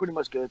 I pretty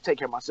much can take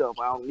care of myself.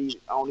 I don't need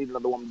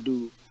another woman to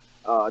do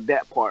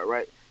that part,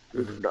 right?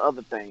 The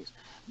other things.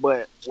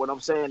 But what I'm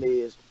saying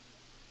is,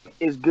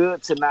 it's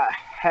good to not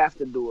have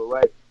to do it,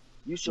 right?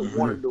 You should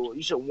want to do it.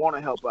 You should want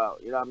to help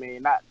out. You know what I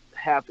mean? Not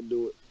have to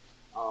do it.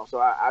 So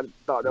I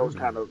thought that was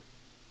kind of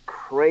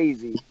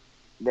crazy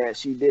that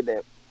she did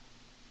that.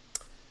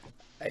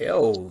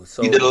 Yo,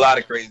 so you did a lot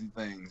of crazy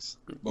things.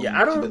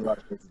 Yeah, did a lot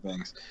of crazy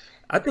things.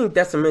 I think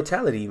that's a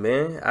mentality,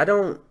 man.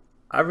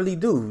 I really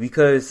do,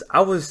 because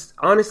I was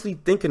honestly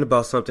thinking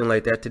about something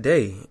like that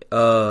today.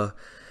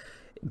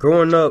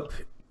 Growing up,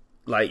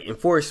 like in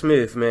Fort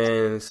Smith,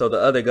 man. So the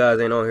other guys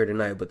ain't on here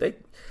tonight, but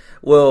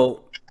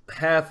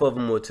half of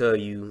them will tell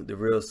you the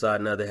real side,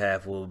 another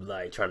half will be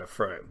like trying to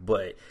front.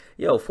 But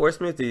yo, Fort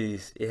Smith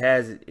it's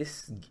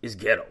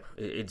ghetto.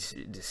 It's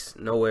just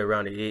no way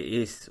around it.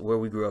 It's where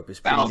we grew up. It's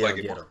pretty Sounds damn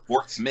like ghetto.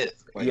 Fort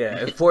Smith. Like,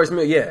 Yeah, Fort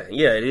Smith. Yeah,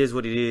 it is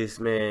what it is,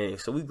 man.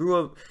 So we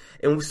grew up,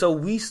 and so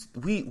we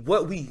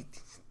what we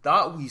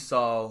thought we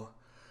saw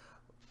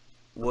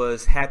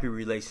was happy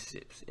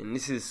relationships, and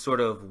this is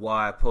sort of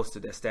why I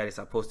posted that status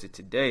I posted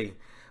today.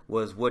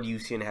 Was what do you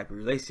see in a happy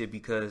relationship?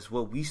 Because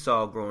what we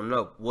saw growing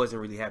up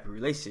wasn't really happy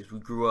relationships. We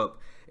grew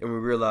up and we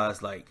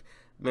realized, like,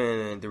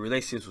 man, the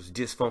relationships was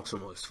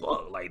dysfunctional as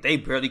fuck. Like, they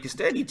barely could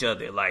stand each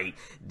other. Like,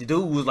 the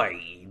dude was, like,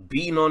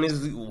 beating on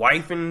his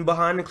wife and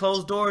behind the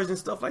closed doors and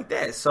stuff like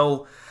that.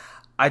 So,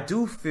 I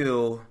do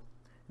feel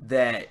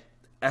that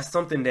that's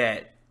something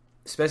that,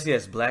 especially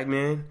as black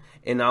men,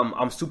 and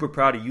I'm super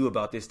proud of you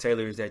about this,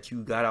 Taylor, is that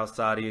you got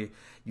outside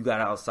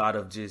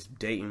of just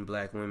dating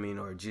black women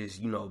or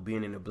just,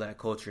 being in the black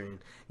culture, and,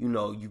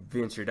 you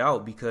ventured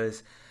out,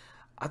 because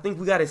I think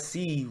we got to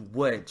see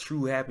what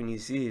true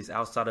happiness is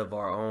outside of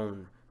our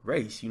own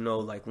race.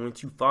 Like,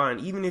 once you find,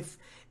 even if,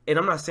 and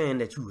I'm not saying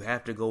that you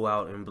have to go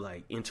out and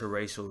like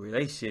interracial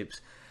relationships,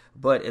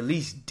 but at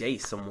least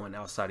date someone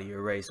outside of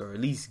your race, or at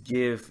least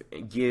give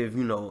a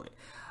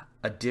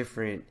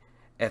different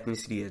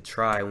ethnicity a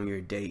try when you're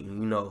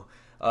dating.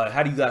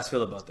 How do you guys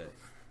feel about that?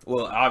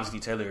 Well, obviously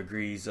Taylor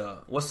agrees.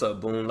 What's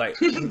up, Boone? Like,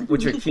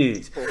 with your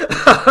kids?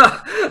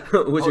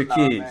 With your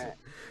kids? Man.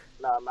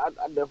 Nah, man,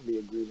 I definitely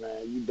agree,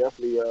 man. You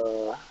definitely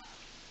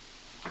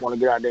want to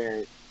get out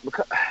there,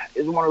 because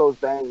it's one of those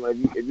things where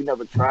if you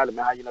never tried it,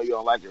 man, how you know you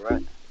don't like it,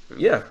 right?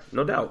 Yeah,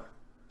 no doubt.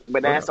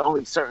 But that's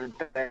only certain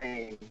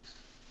things.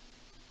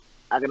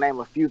 I can name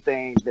a few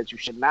things that you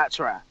should not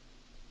try.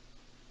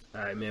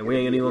 All right, man. We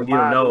ain't even gonna get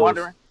on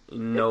those.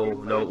 No,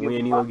 we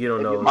ain't even gonna get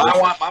on those.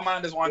 My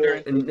mind is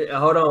wandering.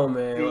 Hold on,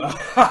 man.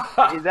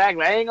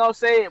 Exactly. I ain't gonna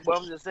say it, but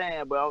I'm just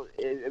saying. But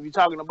if you're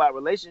talking about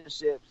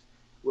relationships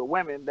with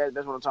women, that's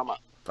what I'm talking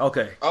about.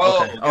 Okay.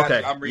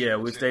 Yeah,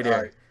 we'll stay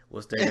there. Right.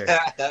 We'll stay there.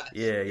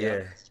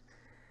 Yeah.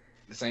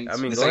 This ain't. I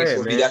mean, go ahead,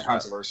 man. Be that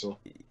controversial.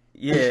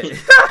 Yeah.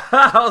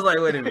 I was like,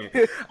 wait a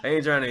minute. I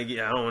ain't trying to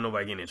get. I don't want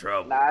nobody getting in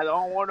trouble. Nah, I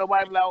don't want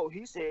nobody like, oh,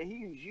 he said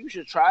you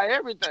should try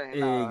everything.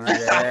 Nah.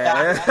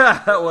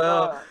 Exactly.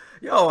 Well.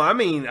 Yo, I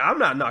mean, I'm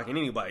not knocking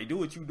anybody. Do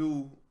what you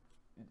do.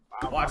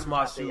 Watch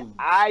my shoes.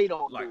 I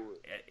don't do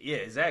it. Yeah,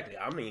 exactly.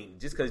 I mean,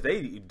 just because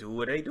they do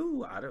what they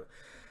do,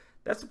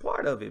 that's a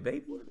part of it,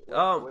 baby.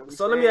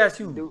 So let me ask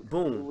you,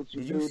 Boom.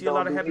 Did you see a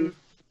lot of happy?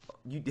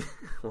 Did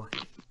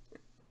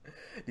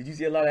you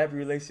see a lot of happy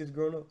relationships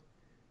growing up?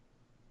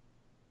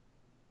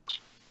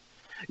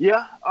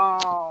 Yeah.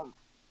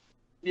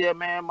 Yeah,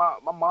 man. My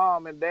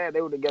mom and dad,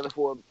 they were together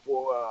for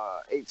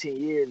 18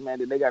 years, man.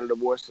 Then they got a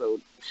divorce, so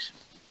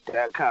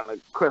that kind of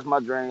crushed my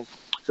dreams.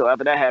 So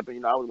after that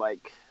happened, I was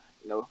like,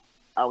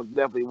 I was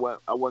definitely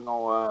I wasn't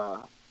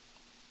gonna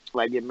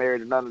like get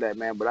married or none of that,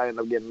 man. But I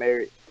ended up getting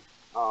married.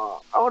 I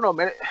don't know,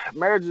 man.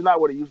 Marriage is not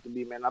what it used to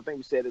be, man. I think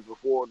we said this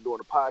before during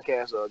the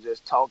podcast or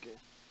just talking.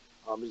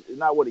 It's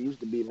not what it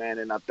used to be, man.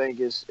 And I think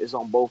it's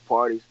on both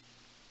parties.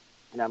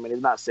 I mean,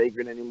 it's not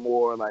sacred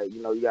anymore. Like,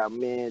 you got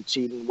men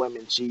cheating,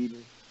 women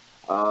cheating.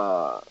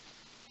 I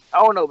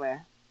don't know,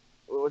 man.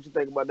 What you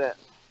think about that?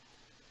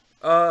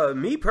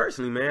 Me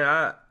personally,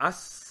 man, I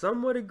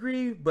somewhat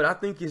agree, but I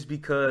think it's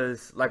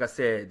because, like I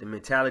said, the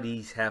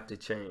mentalities have to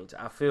change.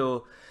 I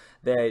feel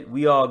that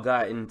we all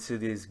got into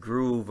this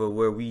groove of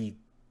where we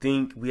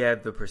think we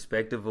have the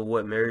perspective of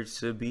what marriage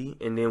should be,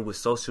 and then with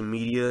social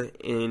media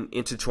and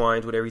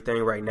intertwined with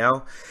everything right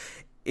now,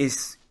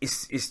 it's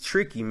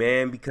tricky,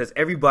 man, because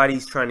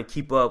everybody's trying to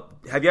keep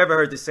up. Have you ever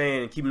heard the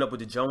saying, keeping up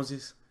with the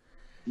Joneses?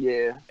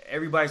 Yeah.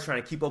 Everybody's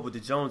trying to keep up with the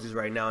Joneses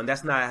right now, and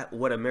that's not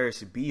what a marriage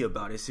should be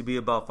about. It should be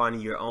about finding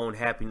your own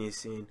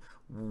happiness and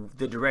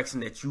the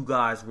direction that you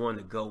guys want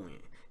to go in,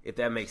 if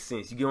that makes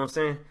sense. You get what I'm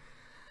saying?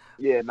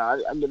 Yeah, no,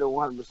 I get it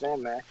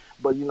 100%, man.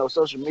 But,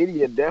 social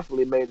media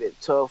definitely made it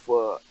tough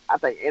for, I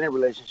think, any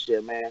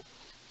relationship, man.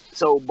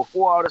 So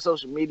before all the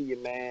social media,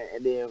 man,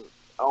 and then,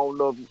 I don't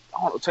know,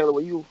 Taylor,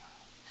 were you?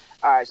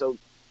 All right, so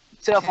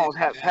cell phones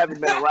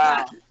haven't been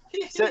around.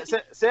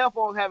 Cell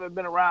phones haven't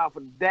been around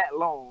for that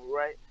long,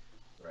 right?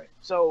 Right.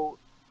 So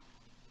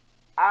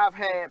I've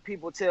had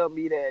people tell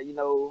me that,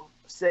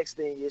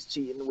 sexting is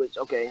cheating, which,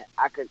 okay,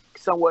 I could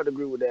somewhat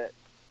agree with that.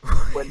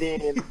 But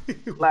then,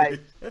 like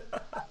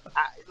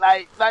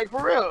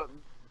for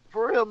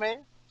real, man.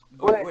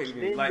 But wait a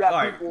minute. Like, all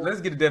right,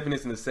 let's get the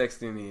definition of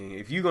sexting in.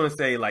 If you're gonna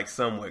say like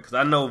somewhat, because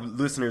I know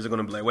listeners are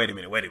gonna be like, wait a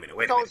minute.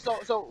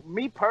 So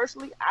me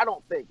personally, I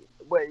don't think it.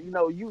 But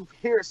you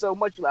hear it so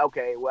much, you're like,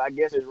 okay, well, I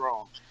guess it's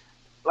wrong.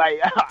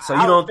 Like, so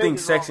you don't think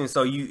sexting? Wrong.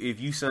 So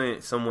if you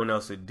send someone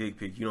else a dick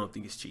pic, you don't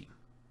think it's cheating?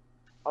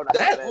 Oh,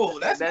 no,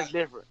 that's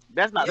different.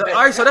 That's not. All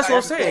right, so that's what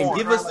I'm saying. Porn,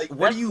 give us like,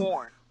 what do you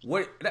porn.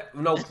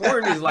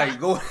 Porn is like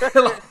go.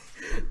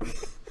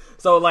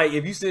 So like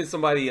if you send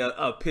somebody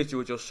a picture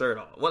with your shirt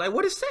on, well, like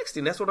what is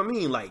sexting? That's what I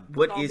mean. Like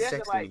what is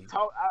sexting? Like,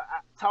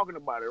 talking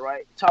about it,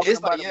 right? Talking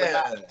about it,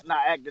 but not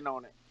acting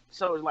on it.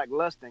 So it's like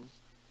lusting.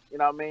 You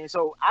know what I mean?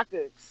 So I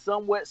could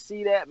somewhat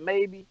see that,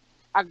 maybe.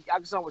 I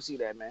could somewhat see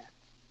that, man.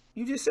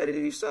 You just said it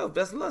yourself.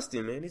 That's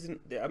lusting, man.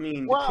 I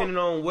mean, Well, depending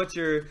on what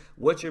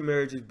your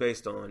marriage is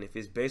based on. If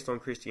it's based on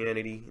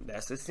Christianity,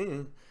 that's a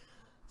sin.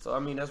 So I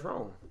mean, that's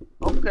wrong.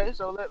 okay,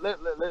 so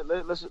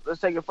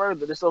let's take it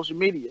further. The social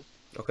media,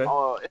 Okay.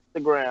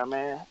 Instagram,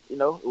 man. You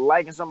know,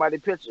 liking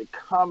somebody's picture,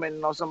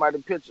 commenting on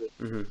somebody's picture.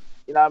 Mm-hmm.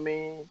 You know what I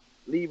mean?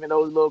 Leaving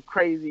those little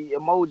crazy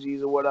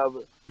emojis or whatever.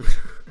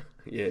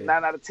 Yeah.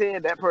 9 out of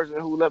 10, that person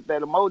who left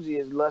that emoji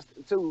is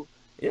lusting too.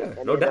 Yeah.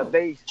 And No then doubt. if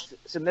they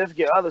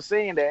significant other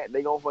seeing that,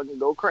 they gonna fucking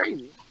go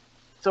crazy.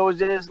 So it's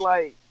just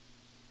like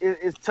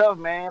it's tough,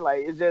 man.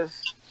 Like it's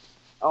just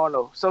I don't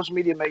know. Social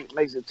media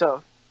makes it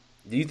tough.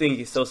 Do you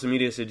think social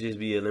media should just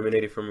be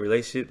eliminated from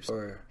relationships,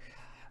 or?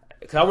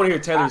 Because I want to hear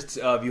Taylor's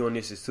view on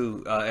this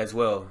too, as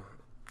well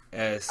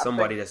as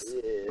somebody that's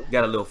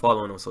got a little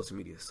following on social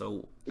media.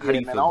 So how do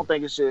you feel? I don't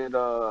think it should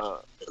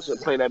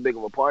play that big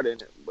of a part in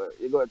it. But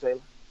you go ahead,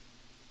 Taylor.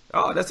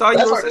 Oh, that's all you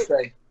That's want hard to to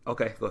say.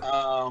 Okay, go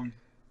ahead.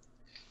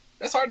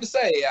 That's hard to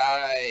say.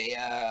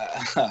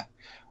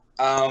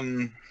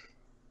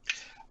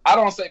 I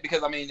don't say,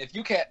 because I mean, if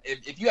you can't,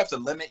 if you have to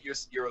limit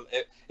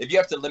if you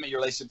have to limit your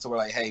relationship to where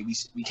like, hey,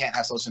 we can't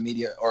have social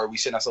media, or we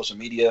shouldn't have social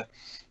media,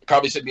 you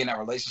probably should be in that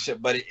relationship.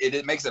 But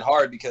it makes it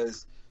hard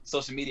because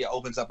social media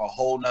opens up a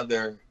whole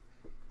nother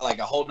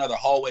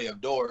hallway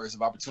of doors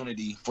of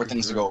opportunity for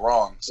things to go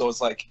wrong. So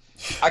it's like,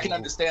 I can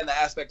understand the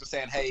aspect of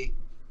saying, hey,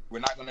 we're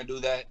not going to do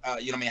that.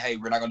 You know what I mean? Hey,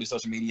 we're not going to do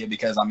social media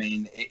because, I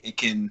mean,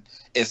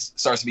 it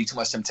starts to be too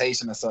much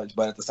temptation and such.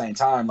 But at the same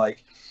time,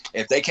 like,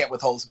 if they can't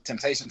withhold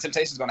temptation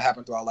is going to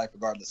happen throughout life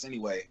regardless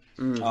anyway.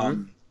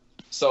 Mm-hmm.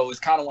 So it's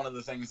kind of one of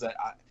the things that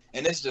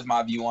and this is just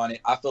my view on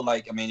it. I feel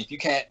like, I mean, if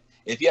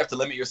you have to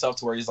limit yourself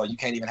to where it's like you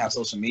can't even have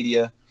social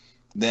media,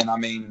 then, I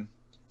mean,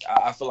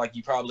 I feel like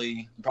you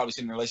probably shouldn't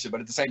be in a relationship.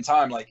 But at the same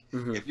time, like,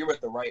 if you're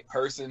with the right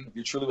person, if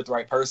you're truly with the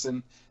right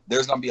person,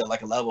 there's going to be a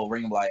level where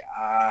you're like,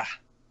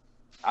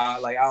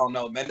 like, I don't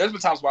know, man. There's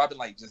been times where I've been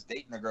like just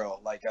dating a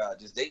girl, like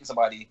just dating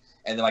somebody,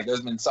 and then like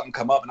there's been something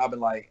come up, and I've been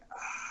like,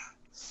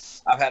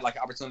 I've had like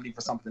opportunity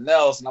for something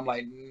else, and I'm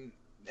like,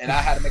 and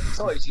I had to make a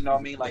choice. You know what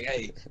I mean? Like,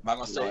 hey, am I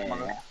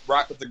gonna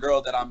rock with the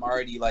girl that I'm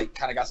already like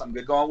kind of got something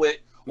good going with,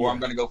 or I'm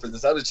gonna go for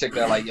this other chick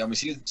that like, I mean,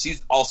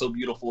 she's also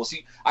beautiful.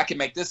 I can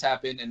make this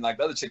happen, and like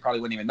the other chick probably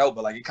wouldn't even know,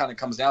 but like it kind of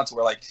comes down to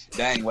where like,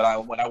 dang, what I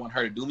want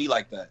her to do me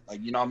like that,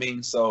 like, you know what I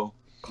mean? So.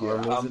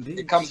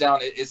 It comes down.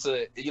 It's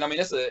a, you know what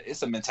I mean?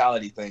 It's a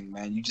mentality thing,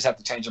 man. You just have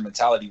to change your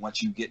mentality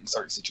once you get in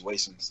certain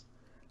situations.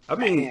 I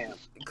mean,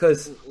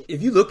 because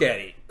if you look at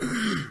it,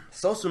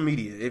 social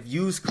media, if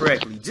used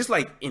correctly, just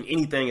like in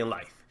anything in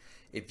life,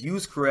 if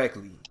used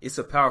correctly, it's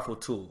a powerful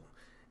tool.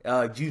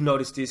 You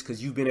noticed this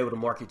because you've been able to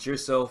market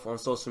yourself on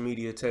social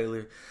media,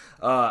 Taylor.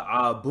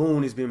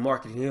 Boone has been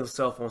marketing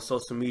himself on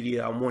social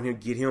media. I want him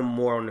to get him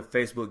more on the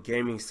Facebook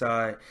gaming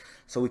side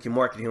so we can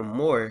market him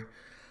more.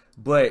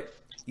 But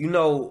you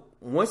know,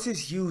 once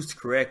it's used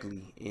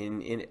correctly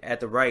in at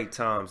the right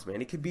times,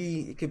 man, it could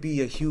be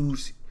a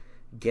huge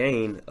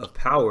gain of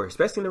power,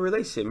 especially in a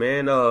relationship,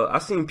 man.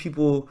 I've seen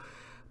people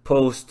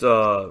post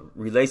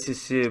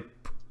relationship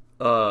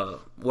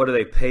what are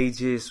they,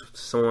 pages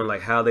showing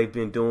like how they've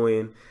been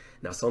doing.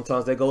 Now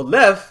sometimes they go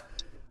left,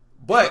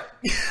 but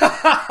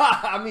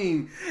I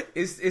mean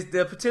it's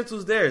the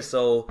potential's there.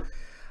 So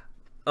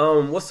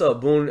what's up,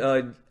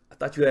 Boone?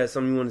 I thought you had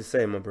something you wanted to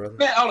say, my brother.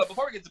 Man, hold up.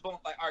 Before we get to Boone,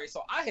 like, all right,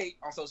 so I hate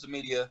on social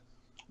media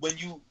when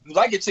you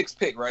like your chick's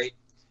pic, right?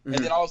 And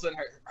then all of a sudden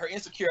her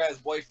insecure ass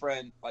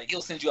boyfriend, like,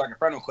 he'll send you like a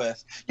friend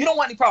request. You don't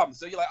want any problems.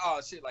 So you're like,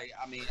 oh shit, like,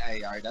 I mean,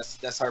 hey, all right,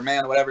 that's her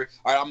man or whatever.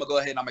 All right, I'm gonna go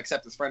ahead and I'm gonna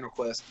accept this friend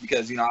request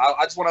because, you know,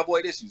 I just want to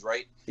avoid issues,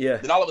 right? Yeah.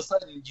 Then all of a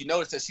sudden you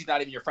notice that she's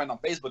not even your friend on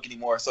Facebook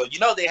anymore. So you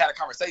know they had a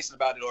conversation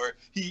about it, or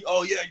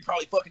oh yeah, you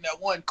probably fucking that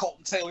one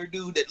Kolton Taylor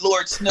dude, that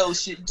Lord Snow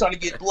shit, you trying to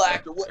get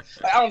blacked or what?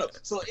 Like, I don't know.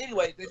 So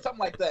anyway, there's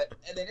something like that,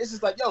 and then it's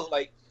just like, yo,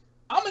 like,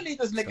 I'm gonna need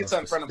this nigga to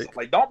unfriend himself.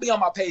 Like, don't be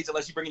on my page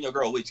unless you bringing your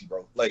girl with you,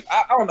 bro. Like,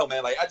 I don't know,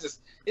 man. Like, it's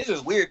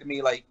just weird to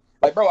me. Like,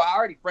 bro, I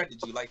already friended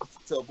you, like,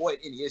 to avoid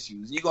any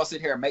issues. You gonna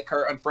sit here and make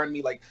her unfriend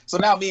me? Like, so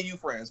now me and you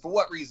friends. For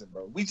what reason,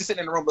 bro? We just sitting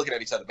in the room looking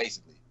at each other,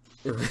 basically.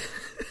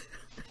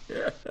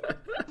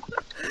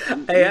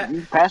 Hey,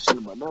 he's passionate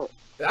about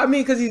that. I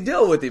mean, because he's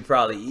dealing with it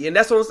probably, and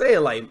that's what I'm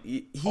saying. Like,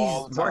 he's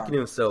marketing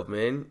himself,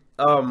 man.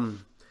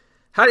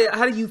 How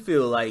do you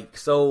feel? Like,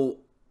 so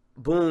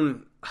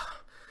Boone,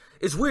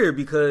 it's weird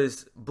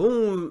because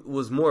Boone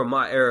was more of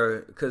my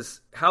era.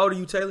 Because how old are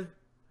you, Taylor?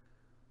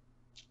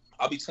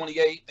 I'll be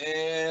 28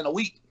 in a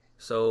week.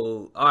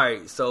 So, all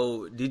right.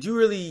 So, you didn't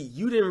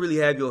really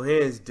have your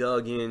hands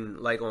dug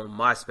in like on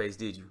MySpace,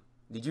 did you?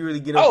 Did you really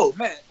get in? Oh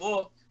man,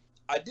 well,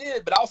 I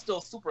did, but I was still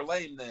super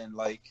lame then.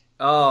 Like,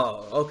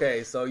 oh,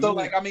 okay. So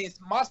like, I mean,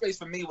 MySpace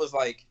for me was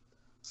like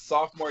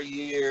sophomore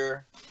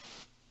year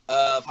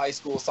of high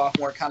school,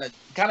 sophomore kind of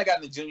got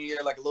in the junior year,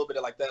 like a little bit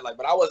of like that. Like,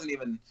 but I wasn't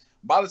even,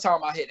 by the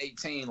time I hit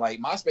 18, like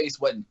MySpace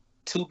wasn't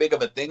too big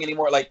of a thing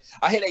anymore. Like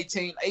I hit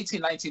 18,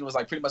 19 was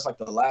like pretty much like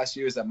the last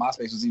years that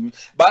MySpace was even.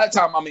 By that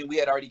time, I mean we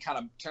had already kind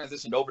of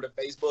transitioned over to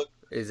Facebook.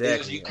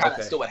 Exactly. You kind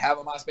of still would have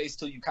a MySpace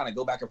till you kind of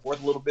go back and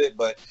forth a little bit,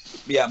 but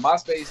yeah,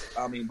 MySpace.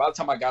 I mean, by the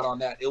time I got on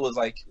that, it was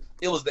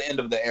the end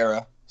of the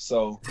era.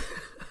 So.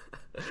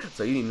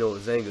 So you didn't know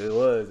what Zanga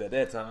was at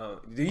that time.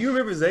 Do you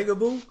remember Zanga,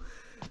 Boone?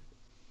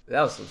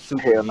 That was some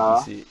super Hell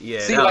nah. shit. Yeah,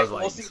 see, that like, was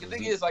like. well, see, the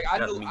thing is, like,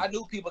 I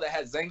knew people that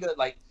had Zanga.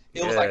 Like,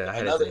 it was like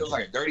it was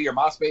like a dirtier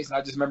MySpace, and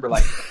I just remember,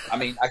 like, I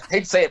mean, I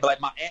hate to say it, but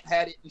like my aunt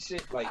had it and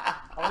shit. Like,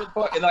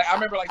 and like I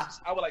remember, like,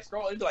 I would like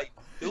scroll into like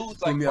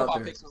dudes like profile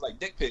pics was like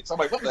dick pics. I'm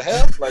like, what the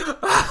hell? Like.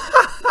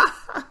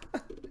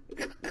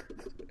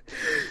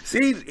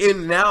 See,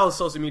 and now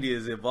social media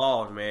is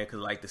evolved, man. Because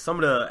like some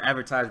of the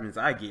advertisements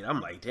I get, I'm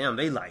like, damn,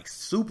 they like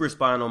super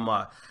spying on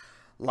my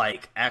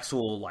like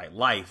actual like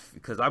life.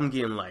 Because I'm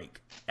getting like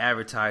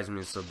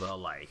advertisements about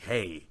like,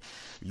 hey,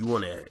 you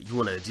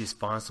wanna just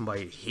find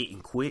somebody to hit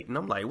and quit, and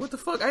I'm like, what the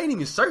fuck? I ain't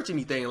even search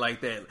anything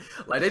like that.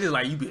 Like they just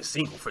like, you been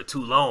single for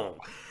too long.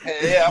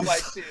 Yeah, I'm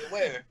like, shit,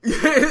 where?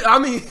 I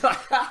mean,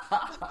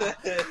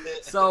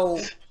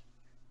 so.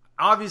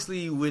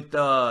 Obviously, with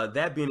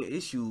that being an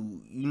issue,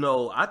 you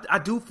know, I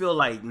do feel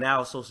like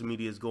now social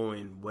media is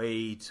going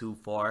way too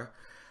far.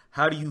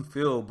 How do you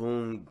feel,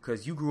 Boone?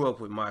 Because you grew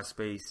up with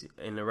MySpace,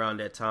 and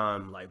around that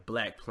time, like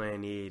Black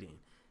Planet and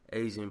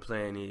Asian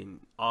Planet and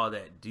all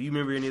that. Do you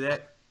remember any of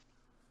that?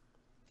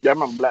 Yeah, I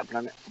remember Black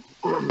Planet.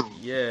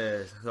 Yeah.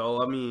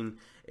 So, I mean,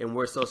 and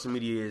where social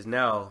media is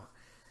now,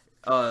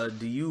 I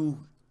feel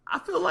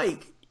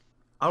like,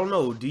 I don't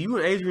know, do you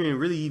and Adrian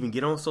really even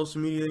get on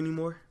social media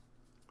anymore?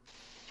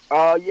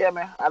 Yeah,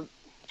 man.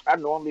 I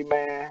normally,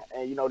 man,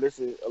 and you know, this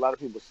is a lot of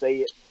people say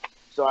it,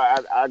 so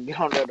I get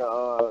on there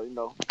to you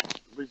know,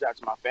 reach out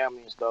to my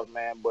family and stuff,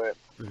 man. But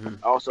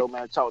also,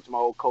 man, talk to my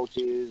old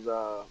coaches,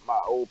 my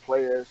old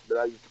players that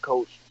I used to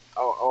coach,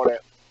 all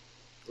that.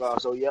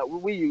 So yeah,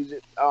 we use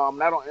it.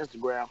 Not on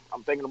Instagram.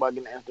 I'm thinking about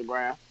getting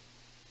Instagram.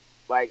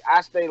 Like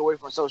I stayed away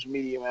from social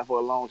media, man, for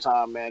a long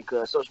time, man,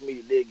 because social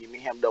media did get me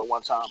hemmed up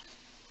one time.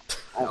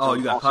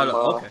 You got caught up.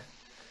 Okay.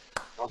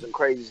 On some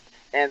crazy.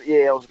 And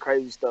yeah, it was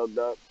crazy stuff,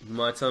 Doug. You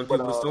mind telling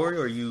people the story,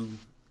 or you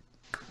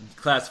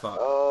classify?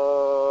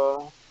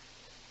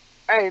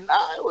 Hey,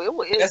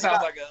 that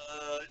sounds like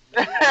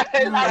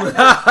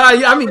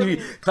yeah, I mean,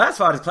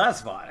 classified is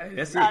classified.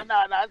 That's it.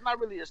 Nah, it's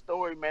not really a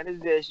story, man.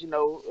 It's just, you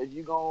know, if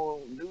you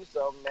gonna do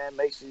something, man,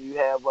 make sure you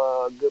have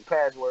good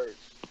passwords,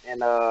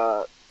 and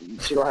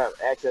you don't have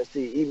access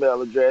to your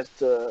email address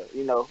to,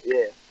 you know,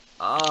 yeah.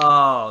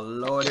 Oh,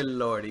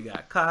 lordy,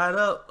 got caught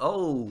up.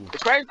 Oh, the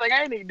crazy thing,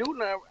 I ain't even do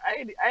nothing.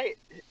 I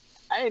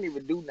ain't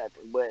even do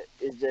nothing, but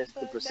it's just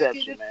the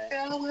perception,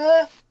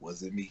 man.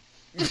 Was it me?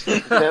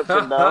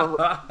 Perception, no.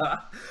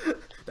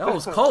 That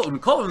was Kolton.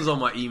 Kolton's on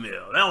my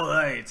email. That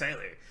was hey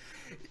Taylor.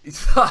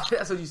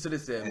 That's what you should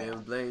have said,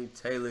 man. Blame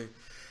Taylor.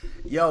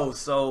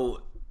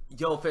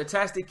 Yo,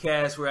 fantastic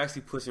cast. We're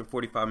actually pushing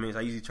 45 minutes.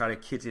 I usually try to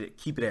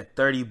keep it at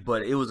 30,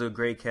 but it was a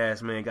great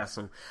cast, man.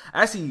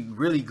 Actually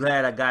really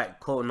glad I got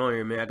Kolton on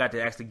here, man. I got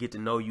to actually get to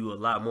know you a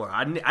lot more.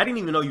 I didn't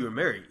even know you were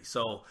married,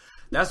 so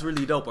that's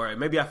really dope. All right,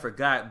 maybe I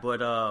forgot,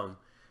 but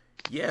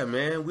yeah,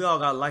 man, we all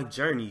got life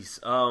journeys.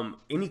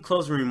 Any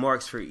closing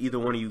remarks for either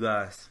one of you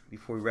guys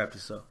before we wrap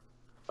this up?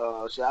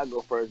 Should I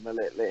go first, man?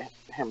 Let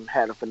him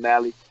have the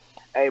finale.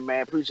 Hey,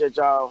 man, appreciate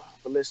y'all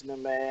for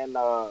listening, man.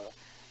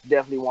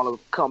 Definitely want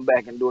to come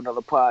back and do another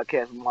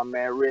podcast with my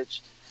man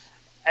Rich.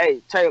 Hey,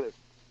 Taylor,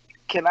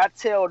 can I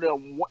tell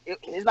them?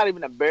 It's not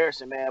even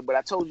embarrassing, man, but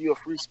I told you you're a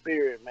free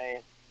spirit, man.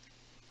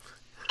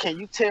 Can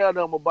you tell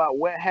them about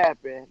what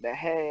happened that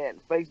had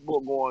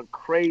Facebook going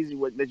crazy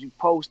with that you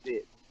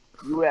posted?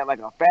 You had like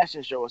a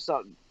fashion show or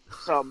something.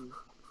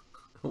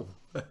 You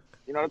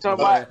know what I'm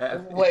talking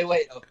about?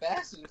 Wait, a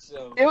fashion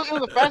show? It was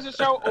a fashion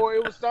show, or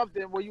it was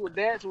something where you were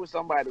dancing with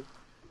somebody.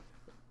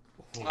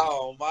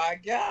 Oh my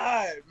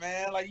God,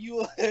 man! Like you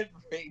wouldn't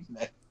bring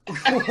that.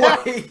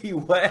 Wait,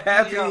 what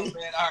happened? Yo,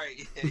 man, all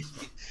right.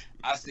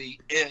 I see.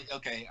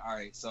 Okay, all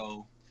right.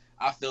 So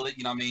I feel it.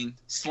 You know what I mean?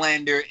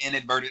 Slander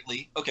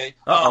inadvertently. Okay.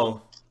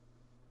 So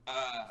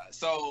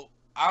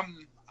I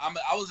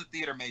was a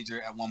theater major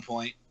at one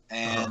point,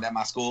 and at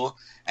my school,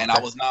 and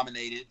I was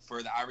nominated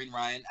for the Irene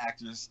Ryan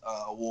Actors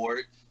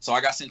Award. So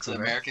I got sent to the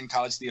American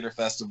College Theater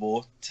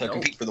Festival to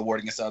compete for the award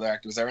against other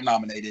actors that were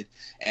nominated,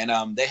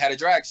 and they had a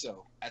drag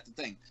show at the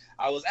thing.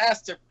 I was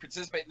asked to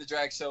participate in the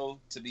drag show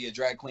to be a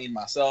drag queen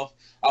myself.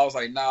 I was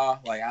like, nah,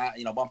 like I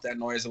bump that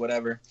noise or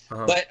whatever.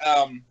 But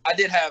I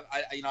did have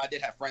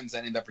friends that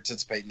ended up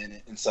participating in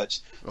it and such.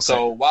 Okay.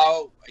 So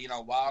while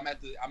I'm at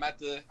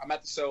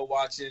the show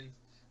watching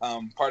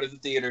part of the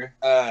theater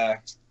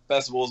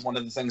festival is one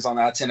of the things on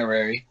the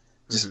itinerary.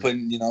 Just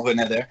putting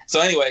that there. So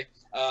anyway,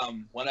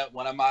 one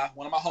of my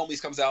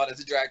homies comes out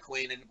as a drag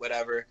queen and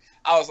whatever.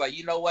 I was like,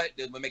 you know what?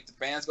 It would make the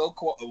fans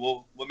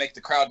will make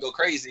the crowd go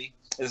crazy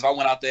is if I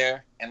went out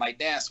there and like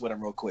danced with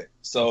them real quick.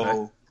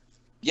 So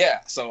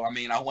yeah. So I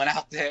mean, I went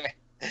out there.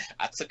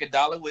 I took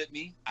 $1 with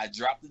me. I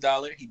dropped the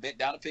 $1. He bent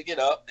down to pick it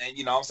up, and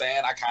you know what I'm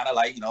saying, I kind of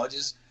like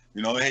just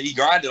You know, he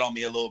grinded on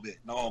me a little bit.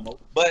 No homo.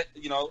 But,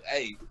 you know,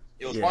 hey,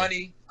 it was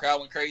funny. Crowd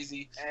went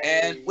crazy.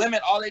 Hey. And women,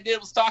 all they did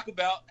was talk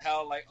about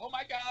how, like, oh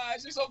my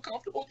gosh, you're so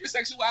comfortable with your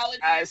sexuality.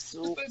 That's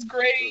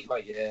great.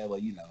 Like, yeah, well,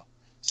 you know.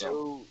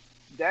 So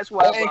that's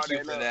why thank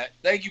you for that.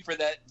 Thank you for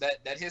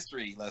that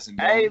history lesson,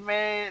 bro. Hey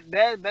man,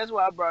 that's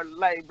why I brought it.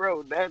 Like,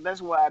 bro,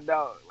 that's why I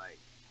dog. Like,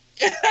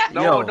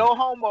 no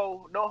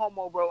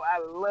homo, bro. I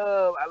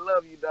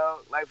love you, dog.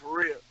 Like, for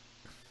real.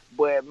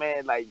 But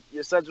man, like,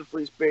 you're such a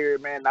free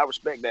spirit, man. I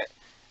respect that.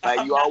 Like,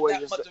 I'm you not always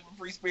that just much of a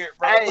free spirit,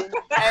 bro.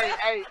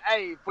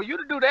 Hey, for you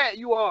to do that,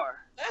 you are.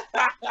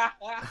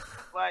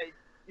 Like,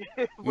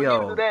 for you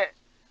to do that.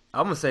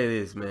 I'm gonna say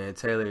this, man,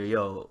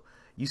 Taylor.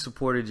 You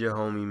supported your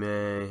homie,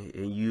 man,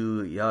 and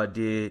y'all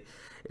did.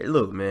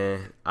 Look,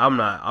 man, I'm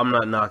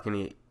not knocking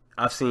it.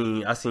 I've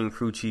seen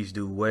crew chiefs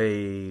do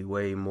way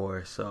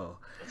more. So,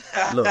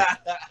 look,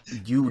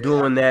 you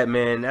doing that,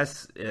 man.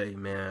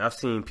 Man. I've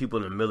seen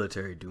people in the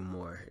military do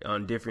more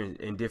in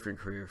different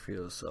career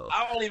fields. So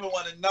I don't even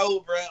want to know,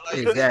 bro. Like,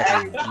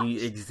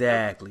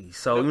 exactly.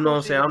 So you know what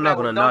I'm saying. I'm not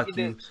gonna knock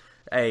you.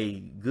 Hey,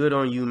 good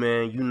on you,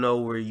 man. You know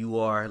where you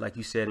are, like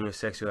you said, in your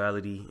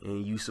sexuality,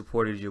 and you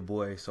supported your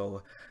boy.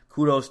 So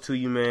kudos to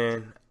you,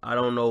 man. I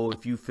don't know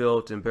if you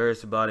felt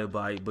embarrassed about it,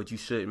 but you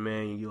shouldn't,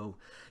 man. You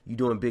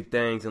doing big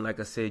things, and like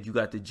I said, you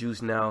got the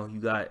juice now. You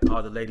got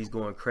all the ladies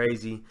going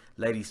crazy.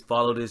 Ladies,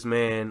 follow this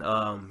man.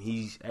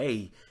 He's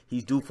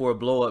due for a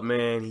blow up,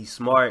 man. He's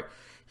smart.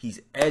 He's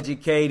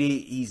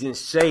educated. He's in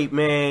shape,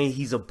 man.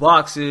 He's a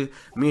boxer.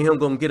 Me and him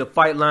gonna get a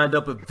fight lined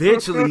up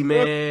eventually,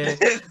 man.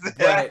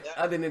 But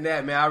other than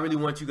that, man, I really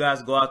want you guys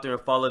to go out there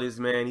and follow this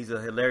man. He's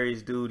a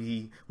hilarious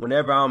dude.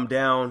 Whenever I'm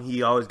down,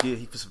 he always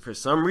for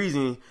some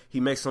reason, he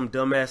makes some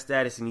dumbass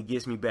status and he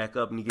gets me back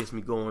up and he gets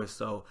me going.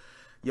 So,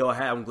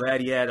 I'm glad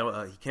he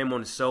came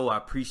on the show. I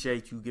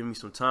appreciate you giving me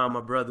some time,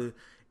 my brother.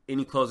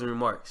 Any closing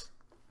remarks?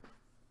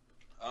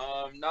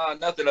 No,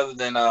 nothing other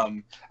than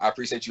I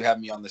appreciate you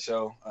having me on the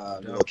show,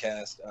 the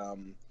cast.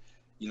 I'm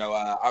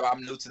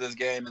new to this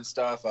game and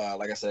stuff.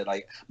 Like I said,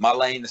 like my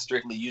lane is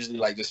strictly usually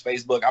like just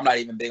Facebook. I'm not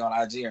even big on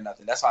IG or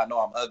nothing. That's how I know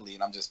I'm ugly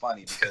and I'm just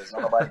funny because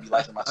nobody be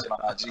liking my shit on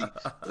IG.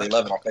 They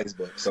love it on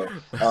Facebook. So,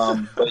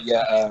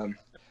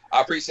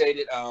 I appreciate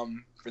it.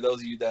 For those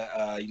of you that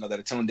that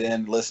are tuned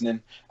in,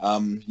 listening,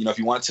 if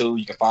you want to,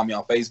 you can find me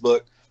on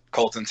Facebook,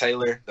 Kolton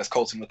Taylor. That's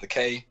Kolton with the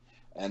K.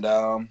 And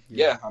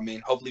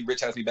hopefully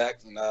Rich has me back,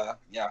 and I'll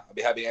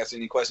be happy to answer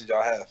any questions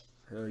y'all have.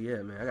 Hell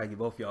yeah, man! I gotta get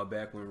both y'all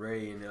back when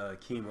Ray and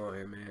Keem are on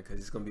here, man, because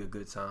it's gonna be a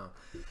good time.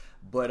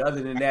 But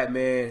other than that,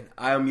 man,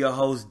 I am your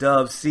host,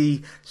 Dub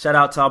C. Shout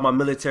out to all my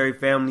military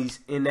families,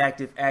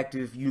 inactive,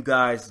 active. You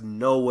guys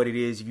know what it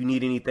is. If you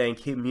need anything,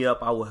 hit me up.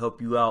 I will help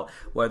you out,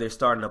 whether it's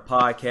starting a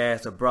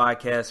podcast, a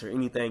broadcast, or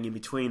anything in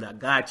between. I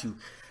got you.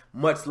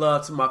 Much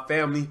love to my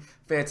family.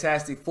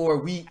 Fantastic Four.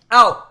 We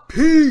out.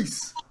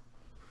 Peace.